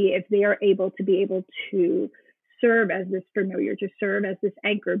to see if they are able to serve as this familiar, to serve as this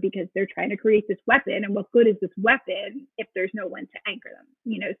anchor, because they're trying to create this weapon. And what good is this weapon if there's no one to anchor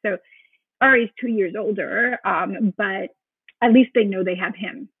them? So Ari's 2 years older, but at least they know they have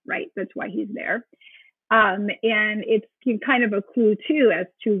him, right? That's why he's there. And it's kind of a clue too as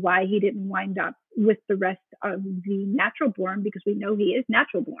to why he didn't wind up with the rest of the natural born, because we know he is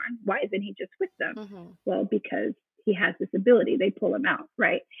natural born. Why isn't he just with them? Mm-hmm. Well, because he has this ability. They pull him out,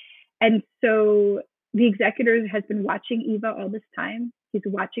 right? And so the executor has been watching Eva all this time. He's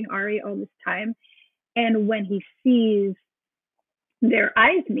watching Ari all this time. And when he sees their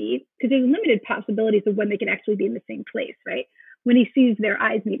eyes meet, because there's limited possibilities of when they can actually be in the same place, right? When he sees their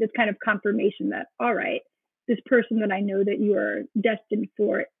eyes meet, it's kind of confirmation that, all right, this person that I know that you are destined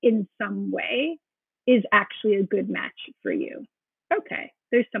for in some way is actually a good match for you. Okay,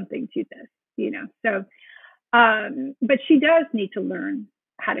 there's something to this, So, but she does need to learn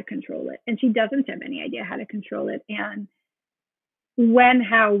how to control it. And she doesn't have any idea how to control it. And when,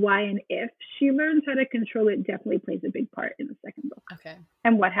 how, why, and if she learns how to control it definitely plays a big part in the second book. Okay.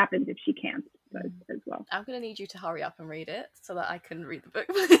 And what happens if she can't as well. I'm going to need you to hurry up and read it so that I can read the book.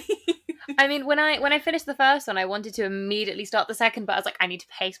 I mean, when I finished the first one, I wanted to immediately start the second, but I was like, I need to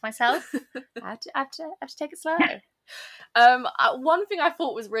pace myself. I have to take it slow. One thing I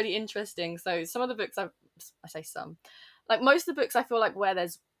thought was really interesting. So some of the books, I say some, like most of the books I feel like where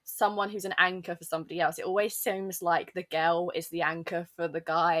there's someone who's an anchor for somebody else, it always seems like the girl is the anchor for the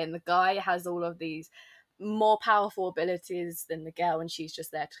guy, and the guy has all of these more powerful abilities than the girl, and she's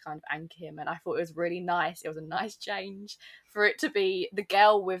just there to kind of anchor him. And I thought it was really nice. It was a nice change for it to be the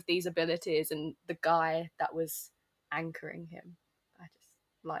girl with these abilities and the guy that was anchoring him. I just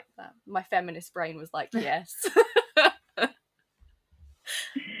like that. My feminist brain was like, yes.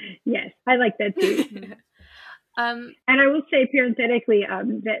 Yes, I like that too. And I will say parenthetically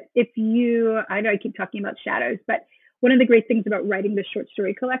that I know I keep talking about shadows, but one of the great things about writing the short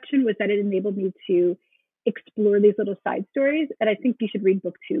story collection was that it enabled me to explore these little side stories. And I think you should read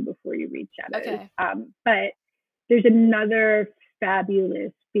book 2 before you read Shadows. Okay. But there's another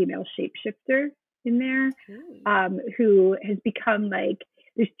fabulous female shapeshifter in there, who has become like,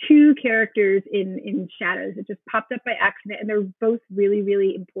 there's two characters in Shadows that just popped up by accident, and they're both really,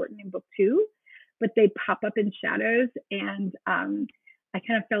 really important in book 2, but they pop up in Shadows, and I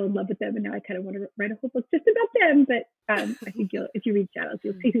kind of fell in love with them, and now I kind of want to write a whole book just about them. But I think if you read Shadows,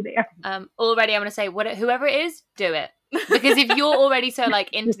 you'll see who they are. Already, I'm going to say, whoever it is, do it. Because if you're already so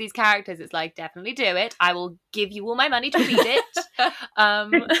like into these characters, it's like, definitely do it. I will give you all my money to read it.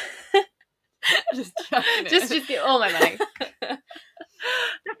 Just give all my money.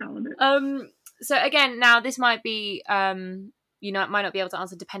 So again, now this might be you know, might not be able to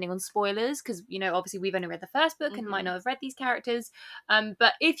answer depending on spoilers, because, you know, obviously we've only read the first book and might not have read these characters.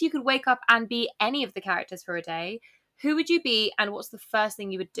 But if you could wake up and be any of the characters for a day, who would you be, and what's the first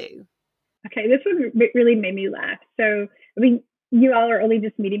thing you would do? Okay, this one really made me laugh. So, I mean, you all are only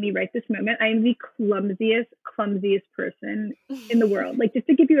just meeting me right this moment. I am the clumsiest person in the world. Like, just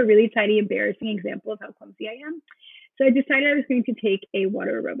to give you a really tiny, embarrassing example of how clumsy I am. So I decided I was going to take a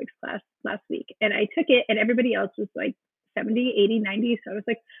water aerobics class last week, and I took it, and everybody else was like 70, 80, 90. So I was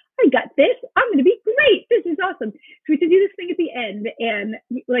like, I got this. I'm going to be great. This is awesome. So we had to do this thing at the end, and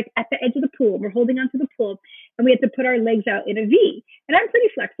like at the edge of the pool, we're holding onto the pool, and we had to put our legs out in a V. And I'm pretty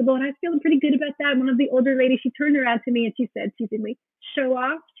flexible, and I was feeling pretty good about that. And one of the older ladies, she turned around to me and she said, teasingly, "Show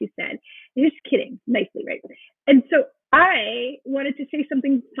off," she said. And just kidding, nicely, right? And so I wanted to say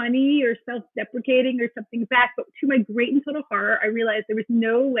something funny or self-deprecating or something back, but to my great and total horror, I realized there was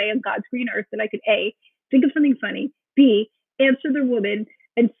no way on God's green earth that I could A, think of something funny, B, answer the woman,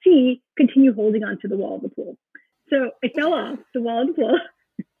 and C, continue holding on to the wall of the pool. So I fell off the wall of the pool,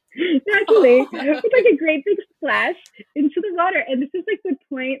 naturally, with like a great big splash into the water. And this is like the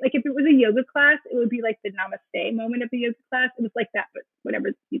point, like if it was a yoga class, it would be like the namaste moment of the yoga class. It was like that, but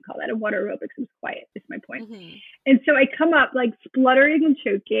whatever you call that, a water aerobics, it was quiet, is my point. And so I come up like spluttering and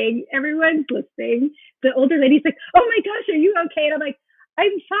choking. Everyone's listening. The older lady's like, "Oh my gosh, are you okay?" And I'm like,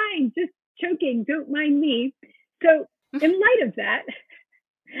 "I'm fine, just choking, don't mind me." So in light of that,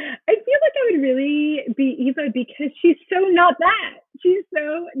 I feel like I would really be Eva, because she's so not that. She's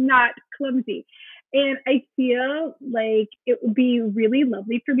so not clumsy. And I feel like it would be really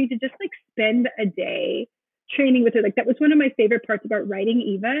lovely for me to just like spend a day training with her. Like, that was one of my favorite parts about writing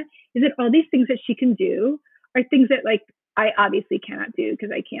Eva, is that all these things that she can do are things that like I obviously cannot do,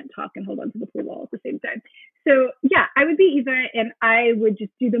 because I can't talk and hold on to the pool wall at the same time. So yeah, I would be Eva, and I would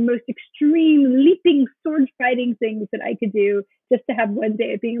just do the most extreme leaping, sword fighting things that I could do, just to have one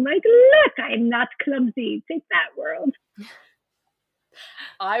day of being like, "Look, I'm not clumsy. Take that, world."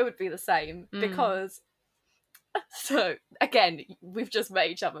 I would be the same, because so again, we've just met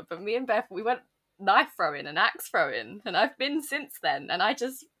each other, but me and Beth, we went knife throwing and axe throwing, and I've been since then, and I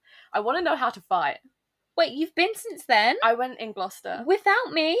want to know how to fight. Wait, you've been since then? I went in Gloucester.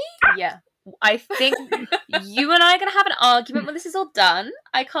 Without me? Yeah. I think you and I are going to have an argument when this is all done.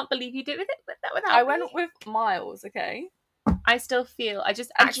 I can't believe you did that without me. I went with Miles, okay? I still feel,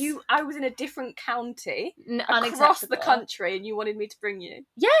 I was in a different county, across the country, and you wanted me to bring you?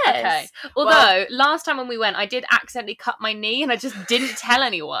 Yes. Okay. Although, last time when we went, I did accidentally cut my knee, and I just didn't tell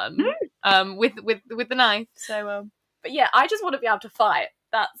anyone with the knife. So, But yeah, I just want to be able to fight.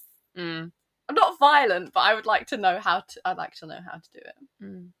 That's... I'm not violent, but I would like to know how to... I'd like to know how to do it.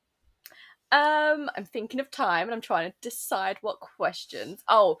 I'm thinking of time, and I'm trying to decide what questions.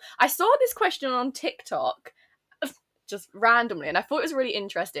 Oh, I saw this question on TikTok just randomly, and I thought it was really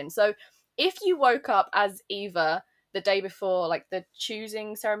interesting. So if you woke up as Eva the day before, like the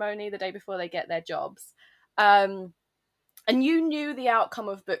choosing ceremony, the day before they get their jobs, and you knew the outcome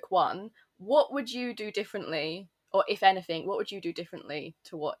of book 1, what would you do differently? Or if anything, what would you do differently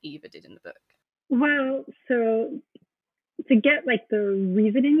to what Eva did in the book? Well, so to get like the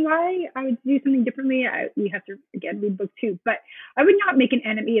reasoning why I would do something differently, we have to again read book 2. But I would not make an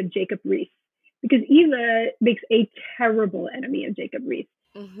enemy of Jacob Reese, because Eva makes a terrible enemy of Jacob Reese.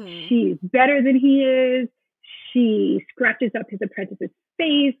 She's better than he is. She scratches up his apprentice's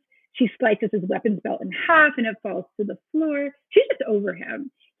face. She slices his weapons belt in half, and it falls to the floor. She's just over him.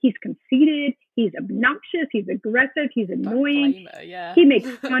 He's conceited. He's obnoxious. He's aggressive. He's annoying. Yeah. He makes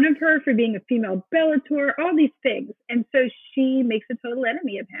fun of her for being a female Bellator, all these things. And so she makes a total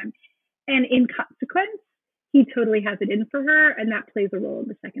enemy of him. And in consequence, he totally has it in for her. And that plays a role in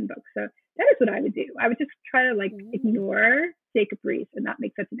the second book. So that is what I would do. I would just try to like ignore Jacob Reese and not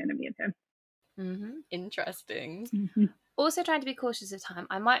make such an enemy of him. Interesting. Also trying to be cautious of time,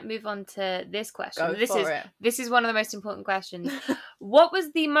 I might move on to this question. Go for it. This is one of the most important questions. What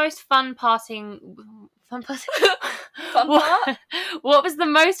was the most fun part? What was the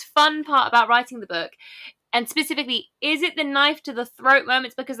most fun part about writing the book? And specifically, is it the knife to the throat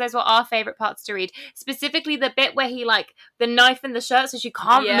moments? Because those were our favourite parts to read. Specifically, the bit where he, like, the knife in the shirt so she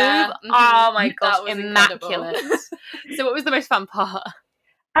can't move. Mm-hmm. Oh my gosh, That was immaculate. So what was the most fun part?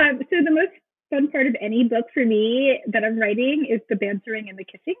 So the most fun part of any book for me that I'm writing is the bantering and the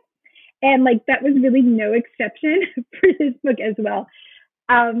kissing. And like that was really no exception for this book as well.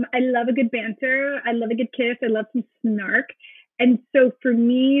 I love a good banter. I love a good kiss. I love some snark. And so for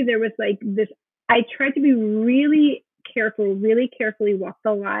me, there was like this, I tried to be really careful, really carefully walk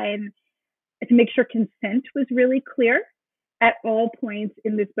the line to make sure consent was really clear at all points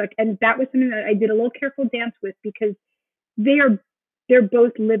in this book. And that was something that I did a little careful dance with because they're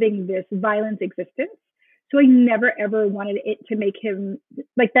both living this violent existence. So I never ever wanted it to make him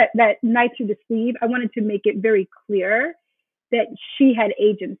like that knife through the sleeve. I wanted to make it very clear that she had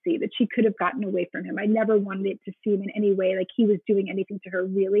agency, that she could have gotten away from him. I never wanted it to seem in any way like he was doing anything to her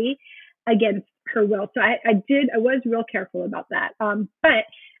really against her will. So I was real careful about that. But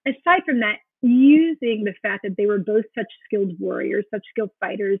aside from that, using the fact that they were both such skilled warriors, such skilled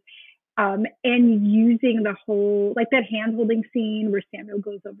fighters, and using the whole, like that hand holding scene where Samuel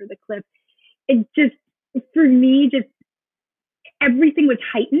goes over the cliff, it just, for me, just everything was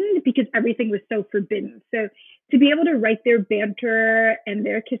heightened because everything was so forbidden. So to be able to write their banter and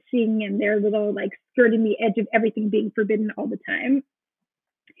their kissing and their little like skirting the edge of everything being forbidden all the time,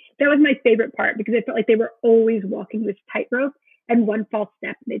 that was my favorite part because I felt like they were always walking this tightrope and one false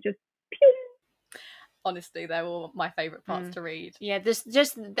step and they just pew. Honestly, they were my favorite parts to read. Yeah,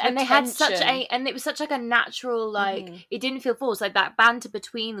 and they had and it was such like a natural, like, it didn't feel forced. Like that banter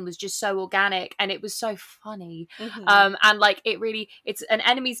between them was just so organic and it was so funny. And like it's an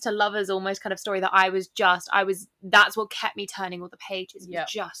enemies to lovers almost kind of story that that's what kept me turning all the pages. It was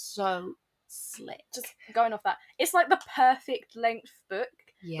just so slick. Just going off that, it's like the perfect length book.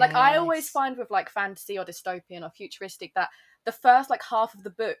 Yes. Like I always find with like fantasy or dystopian or futuristic that the first like half of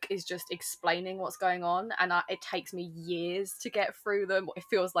the book is just explaining what's going on, and it takes me years to get through them. It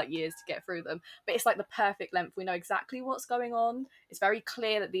feels like years to get through them, but it's like the perfect length. We know exactly what's going on. It's very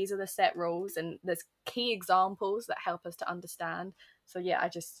clear that these are the set rules, and there's key examples that help us to understand. So yeah, I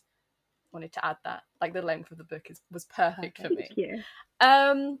just wanted to add that. Like the length of the book was perfect for me. Thank you.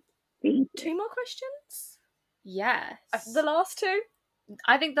 2 more questions? Yes. The last 2?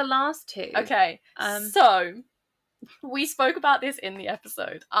 I think the last 2. Okay. So we spoke about this in the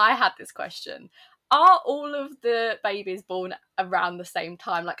episode. I had this question. Are all of the babies born around the same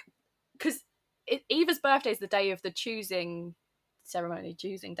time? Like, because Eva's birthday is the day of the choosing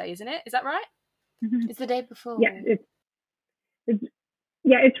day, isn't it? Is that right? Mm-hmm. It's the day before. Yeah,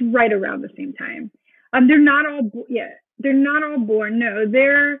 it's right around the same time. They're not all born. No,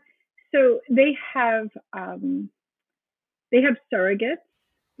 they have surrogates.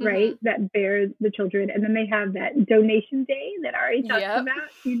 Right, that bear the children, and then they have that donation day that Ari talks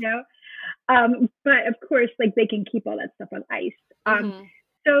about, but of course, like they can keep all that stuff on ice.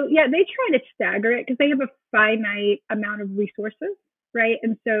 So yeah, they try to stagger it because they have a finite amount of resources, right?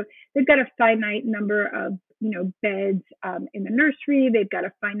 And so they've got a finite number of beds in the nursery. They've got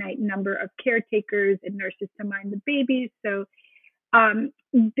a finite number of caretakers and nurses to mind the babies. So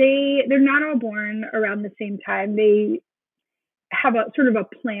they're not all born around the same time. They have a sort of a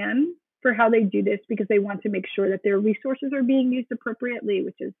plan for how they do this because they want to make sure that their resources are being used appropriately,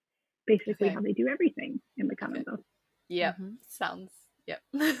 which is basically how they do everything in the Commonwealth. Yeah, sounds. Yep.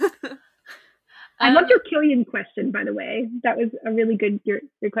 I loved your Killian question, by the way. That was a really good your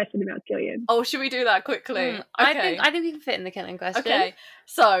question about Killian. Oh, should we do that quickly? Okay. I think we can fit in the Killian question. Okay,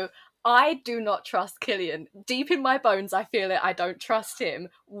 so I do not trust Killian. Deep in my bones, I feel it. I don't trust him.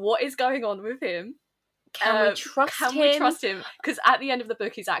 What is going on with him? Can we trust him? Because at the end of the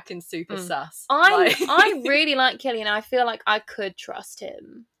book, he's acting super sus. I really like Killian. I feel like I could trust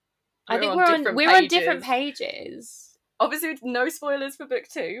him. I think we're on different pages. Obviously, no spoilers for book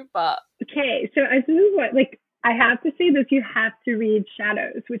 2, but okay. So as I have to say this, you have to read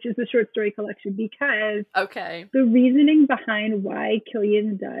Shadows, which is the short story collection, because the reasoning behind why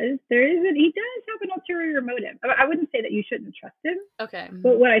Killian he does have an ulterior motive. I wouldn't say that you shouldn't trust him. Okay.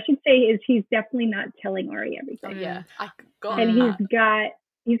 But what I should say is he's definitely not telling Ari everything. Yeah.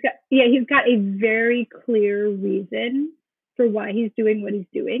 He's got a very clear reason for why he's doing what he's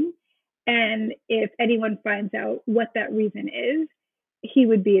doing. And if anyone finds out what that reason is, he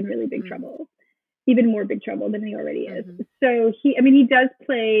would be in really big trouble. Even more big trouble than he already is. So he does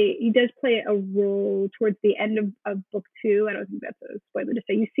play a role towards the end of book 2. I don't think that's a spoiler to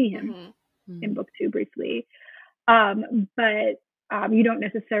say. You see him in book 2 briefly, but you don't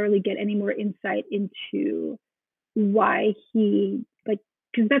necessarily get any more insight into why he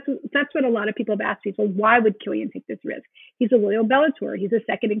because that's what a lot of people have asked me. So why would Killian take this risk? He's a loyal Bellator. He's a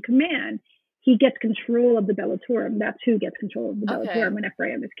second in command. He gets control of the Bellatorum. That's who gets control of the Bellatorum when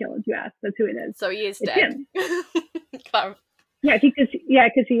Ephraim is killed. You asked. That's who it is. So he is dead. Yeah, because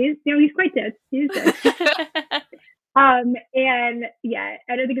he is. He's quite dead. He is dead. And yeah,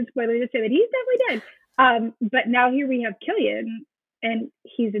 I don't think it's spoiler to say that he's definitely dead. But now here we have Killian, and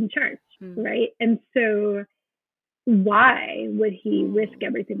he's in charge, right? And so why would he risk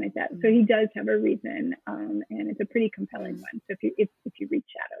everything like that? So he does have a reason, and it's a pretty compelling one. So if you read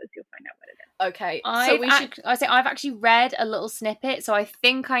Shadows, you'll find out what it is. Okay, I've actually read a little snippet, so I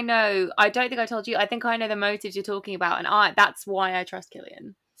think I know. I don't think I told you. I think I know the motives you're talking about, and that's why I trust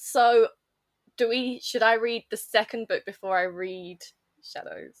Killian. So, should I read the second book before I read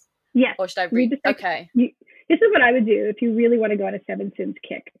Shadows? Yes. Or should I read? Okay. This is what I would do if you really want to go on a Seven Sins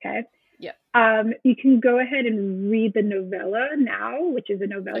kick. Okay. Yeah. You can go ahead and read the novella now, which is a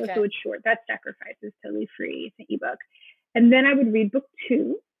novella, so it's short. That's Sacrifice. Is totally free. It's an ebook. And then I would read book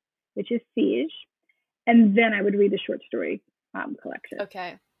 2, which is Siege, and then I would read the short story collection.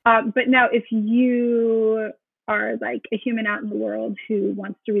 Okay. But now, if you are like a human out in the world who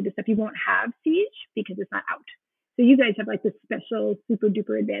wants to read this stuff, you won't have Siege because it's not out. So you guys have like this special super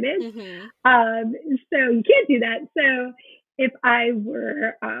duper advantage. So you can't do that. So if I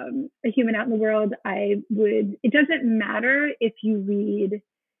were a human out in the world, I would. It doesn't matter if you read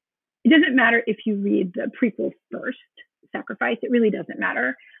the prequel first, Sacrifice. It really doesn't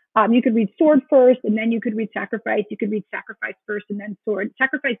matter. You could read Sword first, and then you could read Sacrifice. You could read Sacrifice first, and then Sword.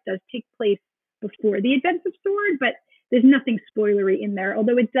 Sacrifice does take place before the events of Sword, but there's nothing spoilery in there.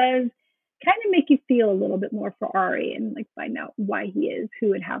 Although it does kind of make you feel a little bit more for Ari and like find out why he is,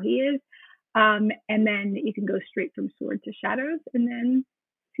 who and how he is. And then you can go straight from Sword to Shadows, and then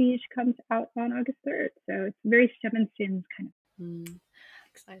Siege comes out on August 3rd. So it's very Seven Sins kind of.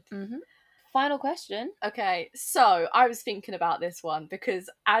 Exciting. Final question. Okay, so I was thinking about this one because,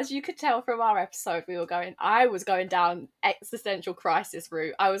 as you could tell from our episode, I was going down existential crisis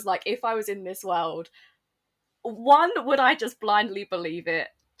route. I was like, if I was in this world, 1, would I just blindly believe it?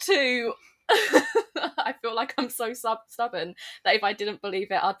 2, I feel like I'm so stubborn that if I didn't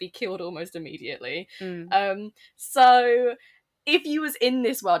believe it, I'd be killed almost immediately. So if you was in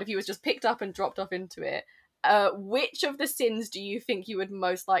this world, if you was just picked up and dropped off into it, which of the sins do you think you would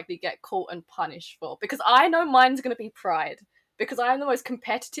most likely get caught and punished for? Because I know mine's going to be pride, because I am the most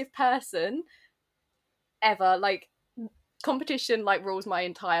competitive person ever. Like, competition like rules my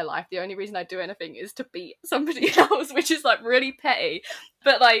entire life. The only reason I do anything is to beat somebody else, which is like really petty,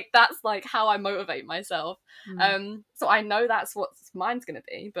 but like that's like how I motivate myself. So I know that's what mine's going to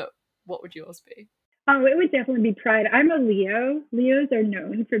be, but what would yours be? Oh, it would definitely be pride. I'm a Leo. Leos are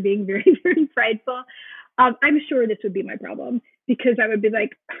known for being very, very prideful. I'm sure this would be my problem, because I would be like,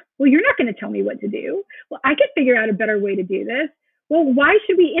 well, you're not going to tell me what to do. Well, I could figure out a better way to do this. Well, why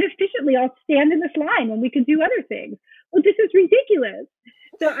should we inefficiently all stand in this line when we could do other things? Well, this is ridiculous.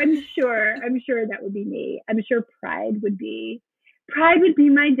 So I'm sure that would be me. I'm sure pride would be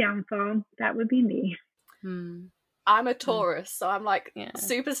my downfall. That would be me. I'm a Taurus, so I'm like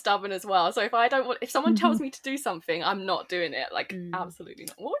super stubborn as well. So if someone tells me to do something, I'm not doing it. Like, absolutely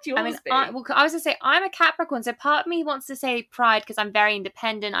not. What would yours be? I was going to say, I'm a Capricorn, so part of me wants to say pride because I'm very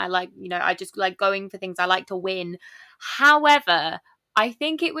independent. I like, I just like going for things. I like to win. However, I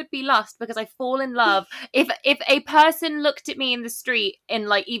think it would be lust, because I fall in love. If a person looked at me in the street and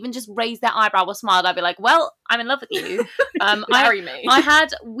like even just raised their eyebrow or smiled, I'd be like, well, I'm in love with you. Marry me.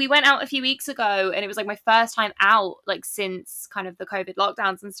 We went out a few weeks ago, and it was like my first time out like since kind of the COVID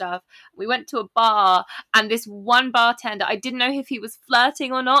lockdowns and stuff. We went to a bar, and this one bartender, I didn't know if he was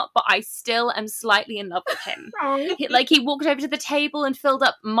flirting or not, but I still am slightly in love with him. He walked over to the table and filled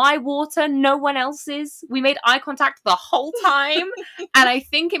up my water, no one else's. We made eye contact the whole time. And I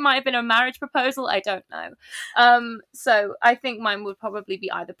think it might have been a marriage proposal. I don't know. So I think mine would probably be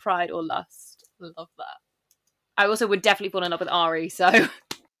either pride or lust. Love that. I also would definitely fall in love with Ari. So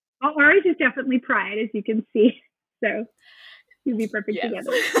Ari's is definitely pride, as you can see. So you'd be perfect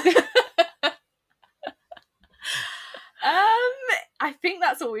together. I think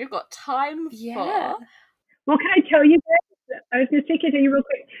that's all we've got time for. Well, can I tell you guys? I was going to take it to you real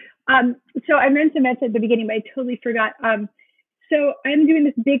quick. So I meant to mention at the beginning, but I totally forgot. So I'm doing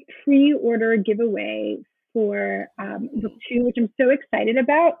this big pre-order giveaway for book 2, which I'm so excited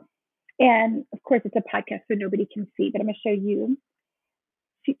about. And of course, it's a podcast, so nobody can see, but I'm going to show you.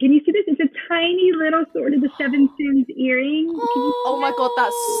 Can you see this? It's a tiny little sort of the Seven Sins earring. Oh my God,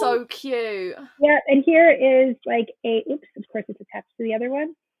 that's so cute. Yeah, and here is like of course it's attached to the other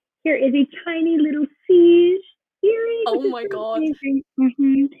one. Here is a tiny little Siege earring. Oh my God.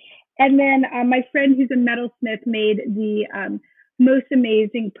 Mm-hmm. And then my friend who's a metalsmith made the most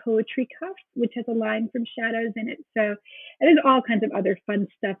amazing poetry cuff, which has a line from Shadows in it. So, and there's all kinds of other fun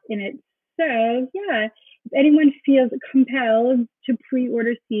stuff in it. So, yeah, if anyone feels compelled to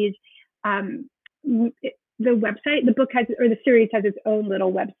pre-order Siege, the website, the book has, or the series has its own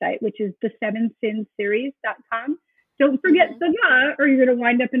little website, which is the7sinseries.com. Don't forget the or you're going to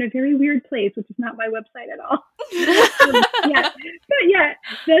wind up in a very weird place, which is not my website at all. But yeah,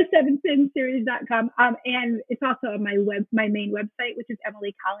 the7sinseries.com. And it's also on my main website, which is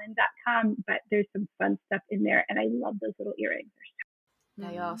emilycollin.com. But there's some fun stuff in there, and I love those little earrings.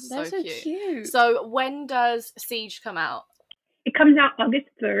 They are They're so cute. So when does Siege come out? It comes out August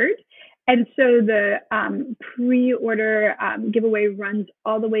 3rd. And so the pre-order giveaway runs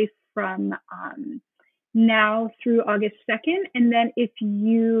all the way from now through August 2nd. And then if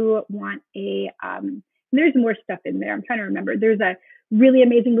you want there's more stuff in there. I'm trying to remember. There's a really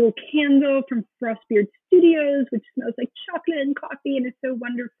amazing little candle from Frostbeard Studios, which smells like chocolate and coffee and is so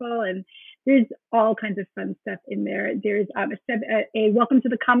wonderful. And there's all kinds of fun stuff in there. There's a Welcome to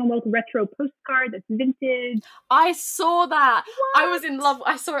the Commonwealth retro postcard that's vintage. I saw that. What? I was in love.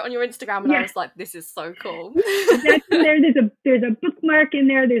 I saw it on your Instagram and I was like, this is so cool. That's in there. There's a bookmark in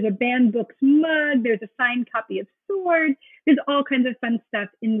there. There's a Banned Books mug. There's a signed copy of Sword. There's all kinds of fun stuff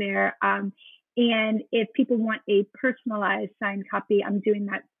in there. And if people want a personalized signed copy, I'm doing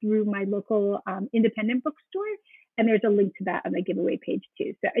that through my local independent bookstore. And there's a link to that on the giveaway page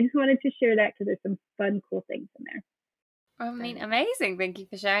too. So I just wanted to share that because there's some fun, cool things in there. I mean, amazing. Thank you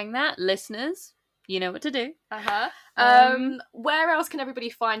for sharing that. Listeners, you know what to do. Where else can everybody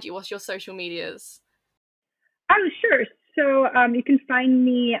find you? What's your social medias? Oh, sure. So you can find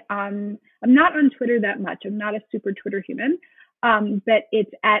me. I'm not on Twitter that much. I'm not a super Twitter human. But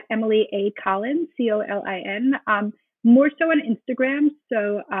it's at Emily A. Collin, COLIN. More so on Instagram.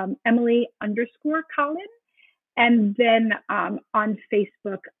 So Emily_Collin. And then on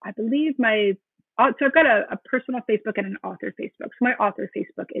Facebook, I believe so I've got a personal Facebook and an author Facebook. So my author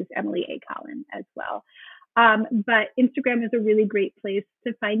Facebook is Emily A. Collin as well. But Instagram is a really great place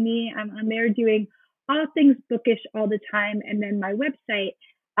to find me. I'm on there doing all things bookish all the time. And then my website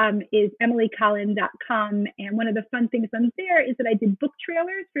is emilycollin.com. And one of the fun things on there is that I did book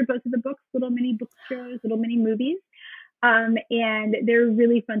trailers for both of the books, little mini book trailers, little mini movies. And they're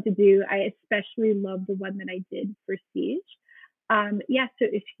really fun to do. I especially love the one that I did for Siege. So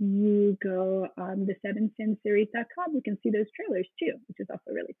if you go on the7sinseries.com, you can see those trailers too, which is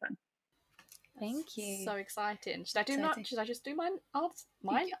also really fun. Thank you. So exciting. Should I just do mine?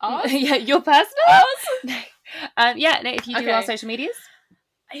 Mine? Yeah, your personal? If you do our social medias.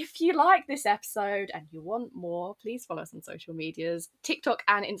 If you like this episode and you want more, please follow us on social medias. TikTok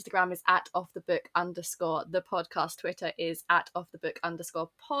and Instagram is at @offthebook_. The podcast Twitter is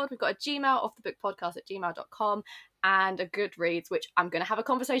 @offthebook_pod. We've got a Gmail, offthebookpodcast@gmail.com, and a Goodreads, which I'm going to have a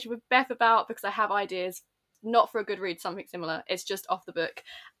conversation with Beth about because I have ideas, not for a Goodreads, something similar. It's just Off the Book.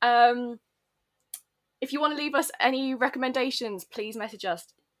 If you want to leave us any recommendations, please message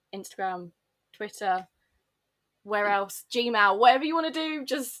us. Instagram, Twitter, where else? Gmail, whatever you want to do,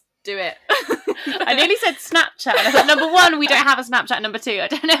 just do it. I nearly said Snapchat. I thought, number one, we don't have a Snapchat. Number two, I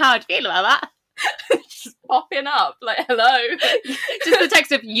don't know how I'd feel about that. Just popping up, like, hello. Just the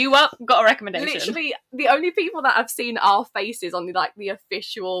text of, you up, got a recommendation. Literally, the only people that have seen our faces on the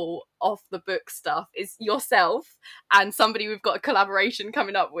official Off the Book stuff is yourself and somebody we've got a collaboration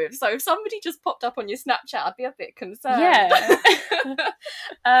coming up with. So if somebody just popped up on your Snapchat, I'd be a bit concerned. Yeah.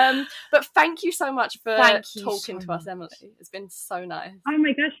 But thank you so much for talking to us, Emily. It's been so nice. Oh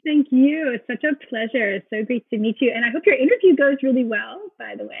my gosh, thank you. It's such a pleasure. It's so great to meet you. And I hope your interview goes really well,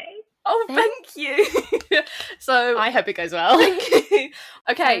 by the way. Oh, thank you. So I hope it goes well. Thank you.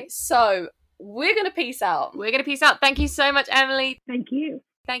 Okay, so we're going to peace out. Thank you so much, Emily. Thank you.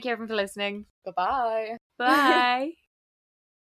 Thank you, everyone, for listening. Bye-bye. Bye.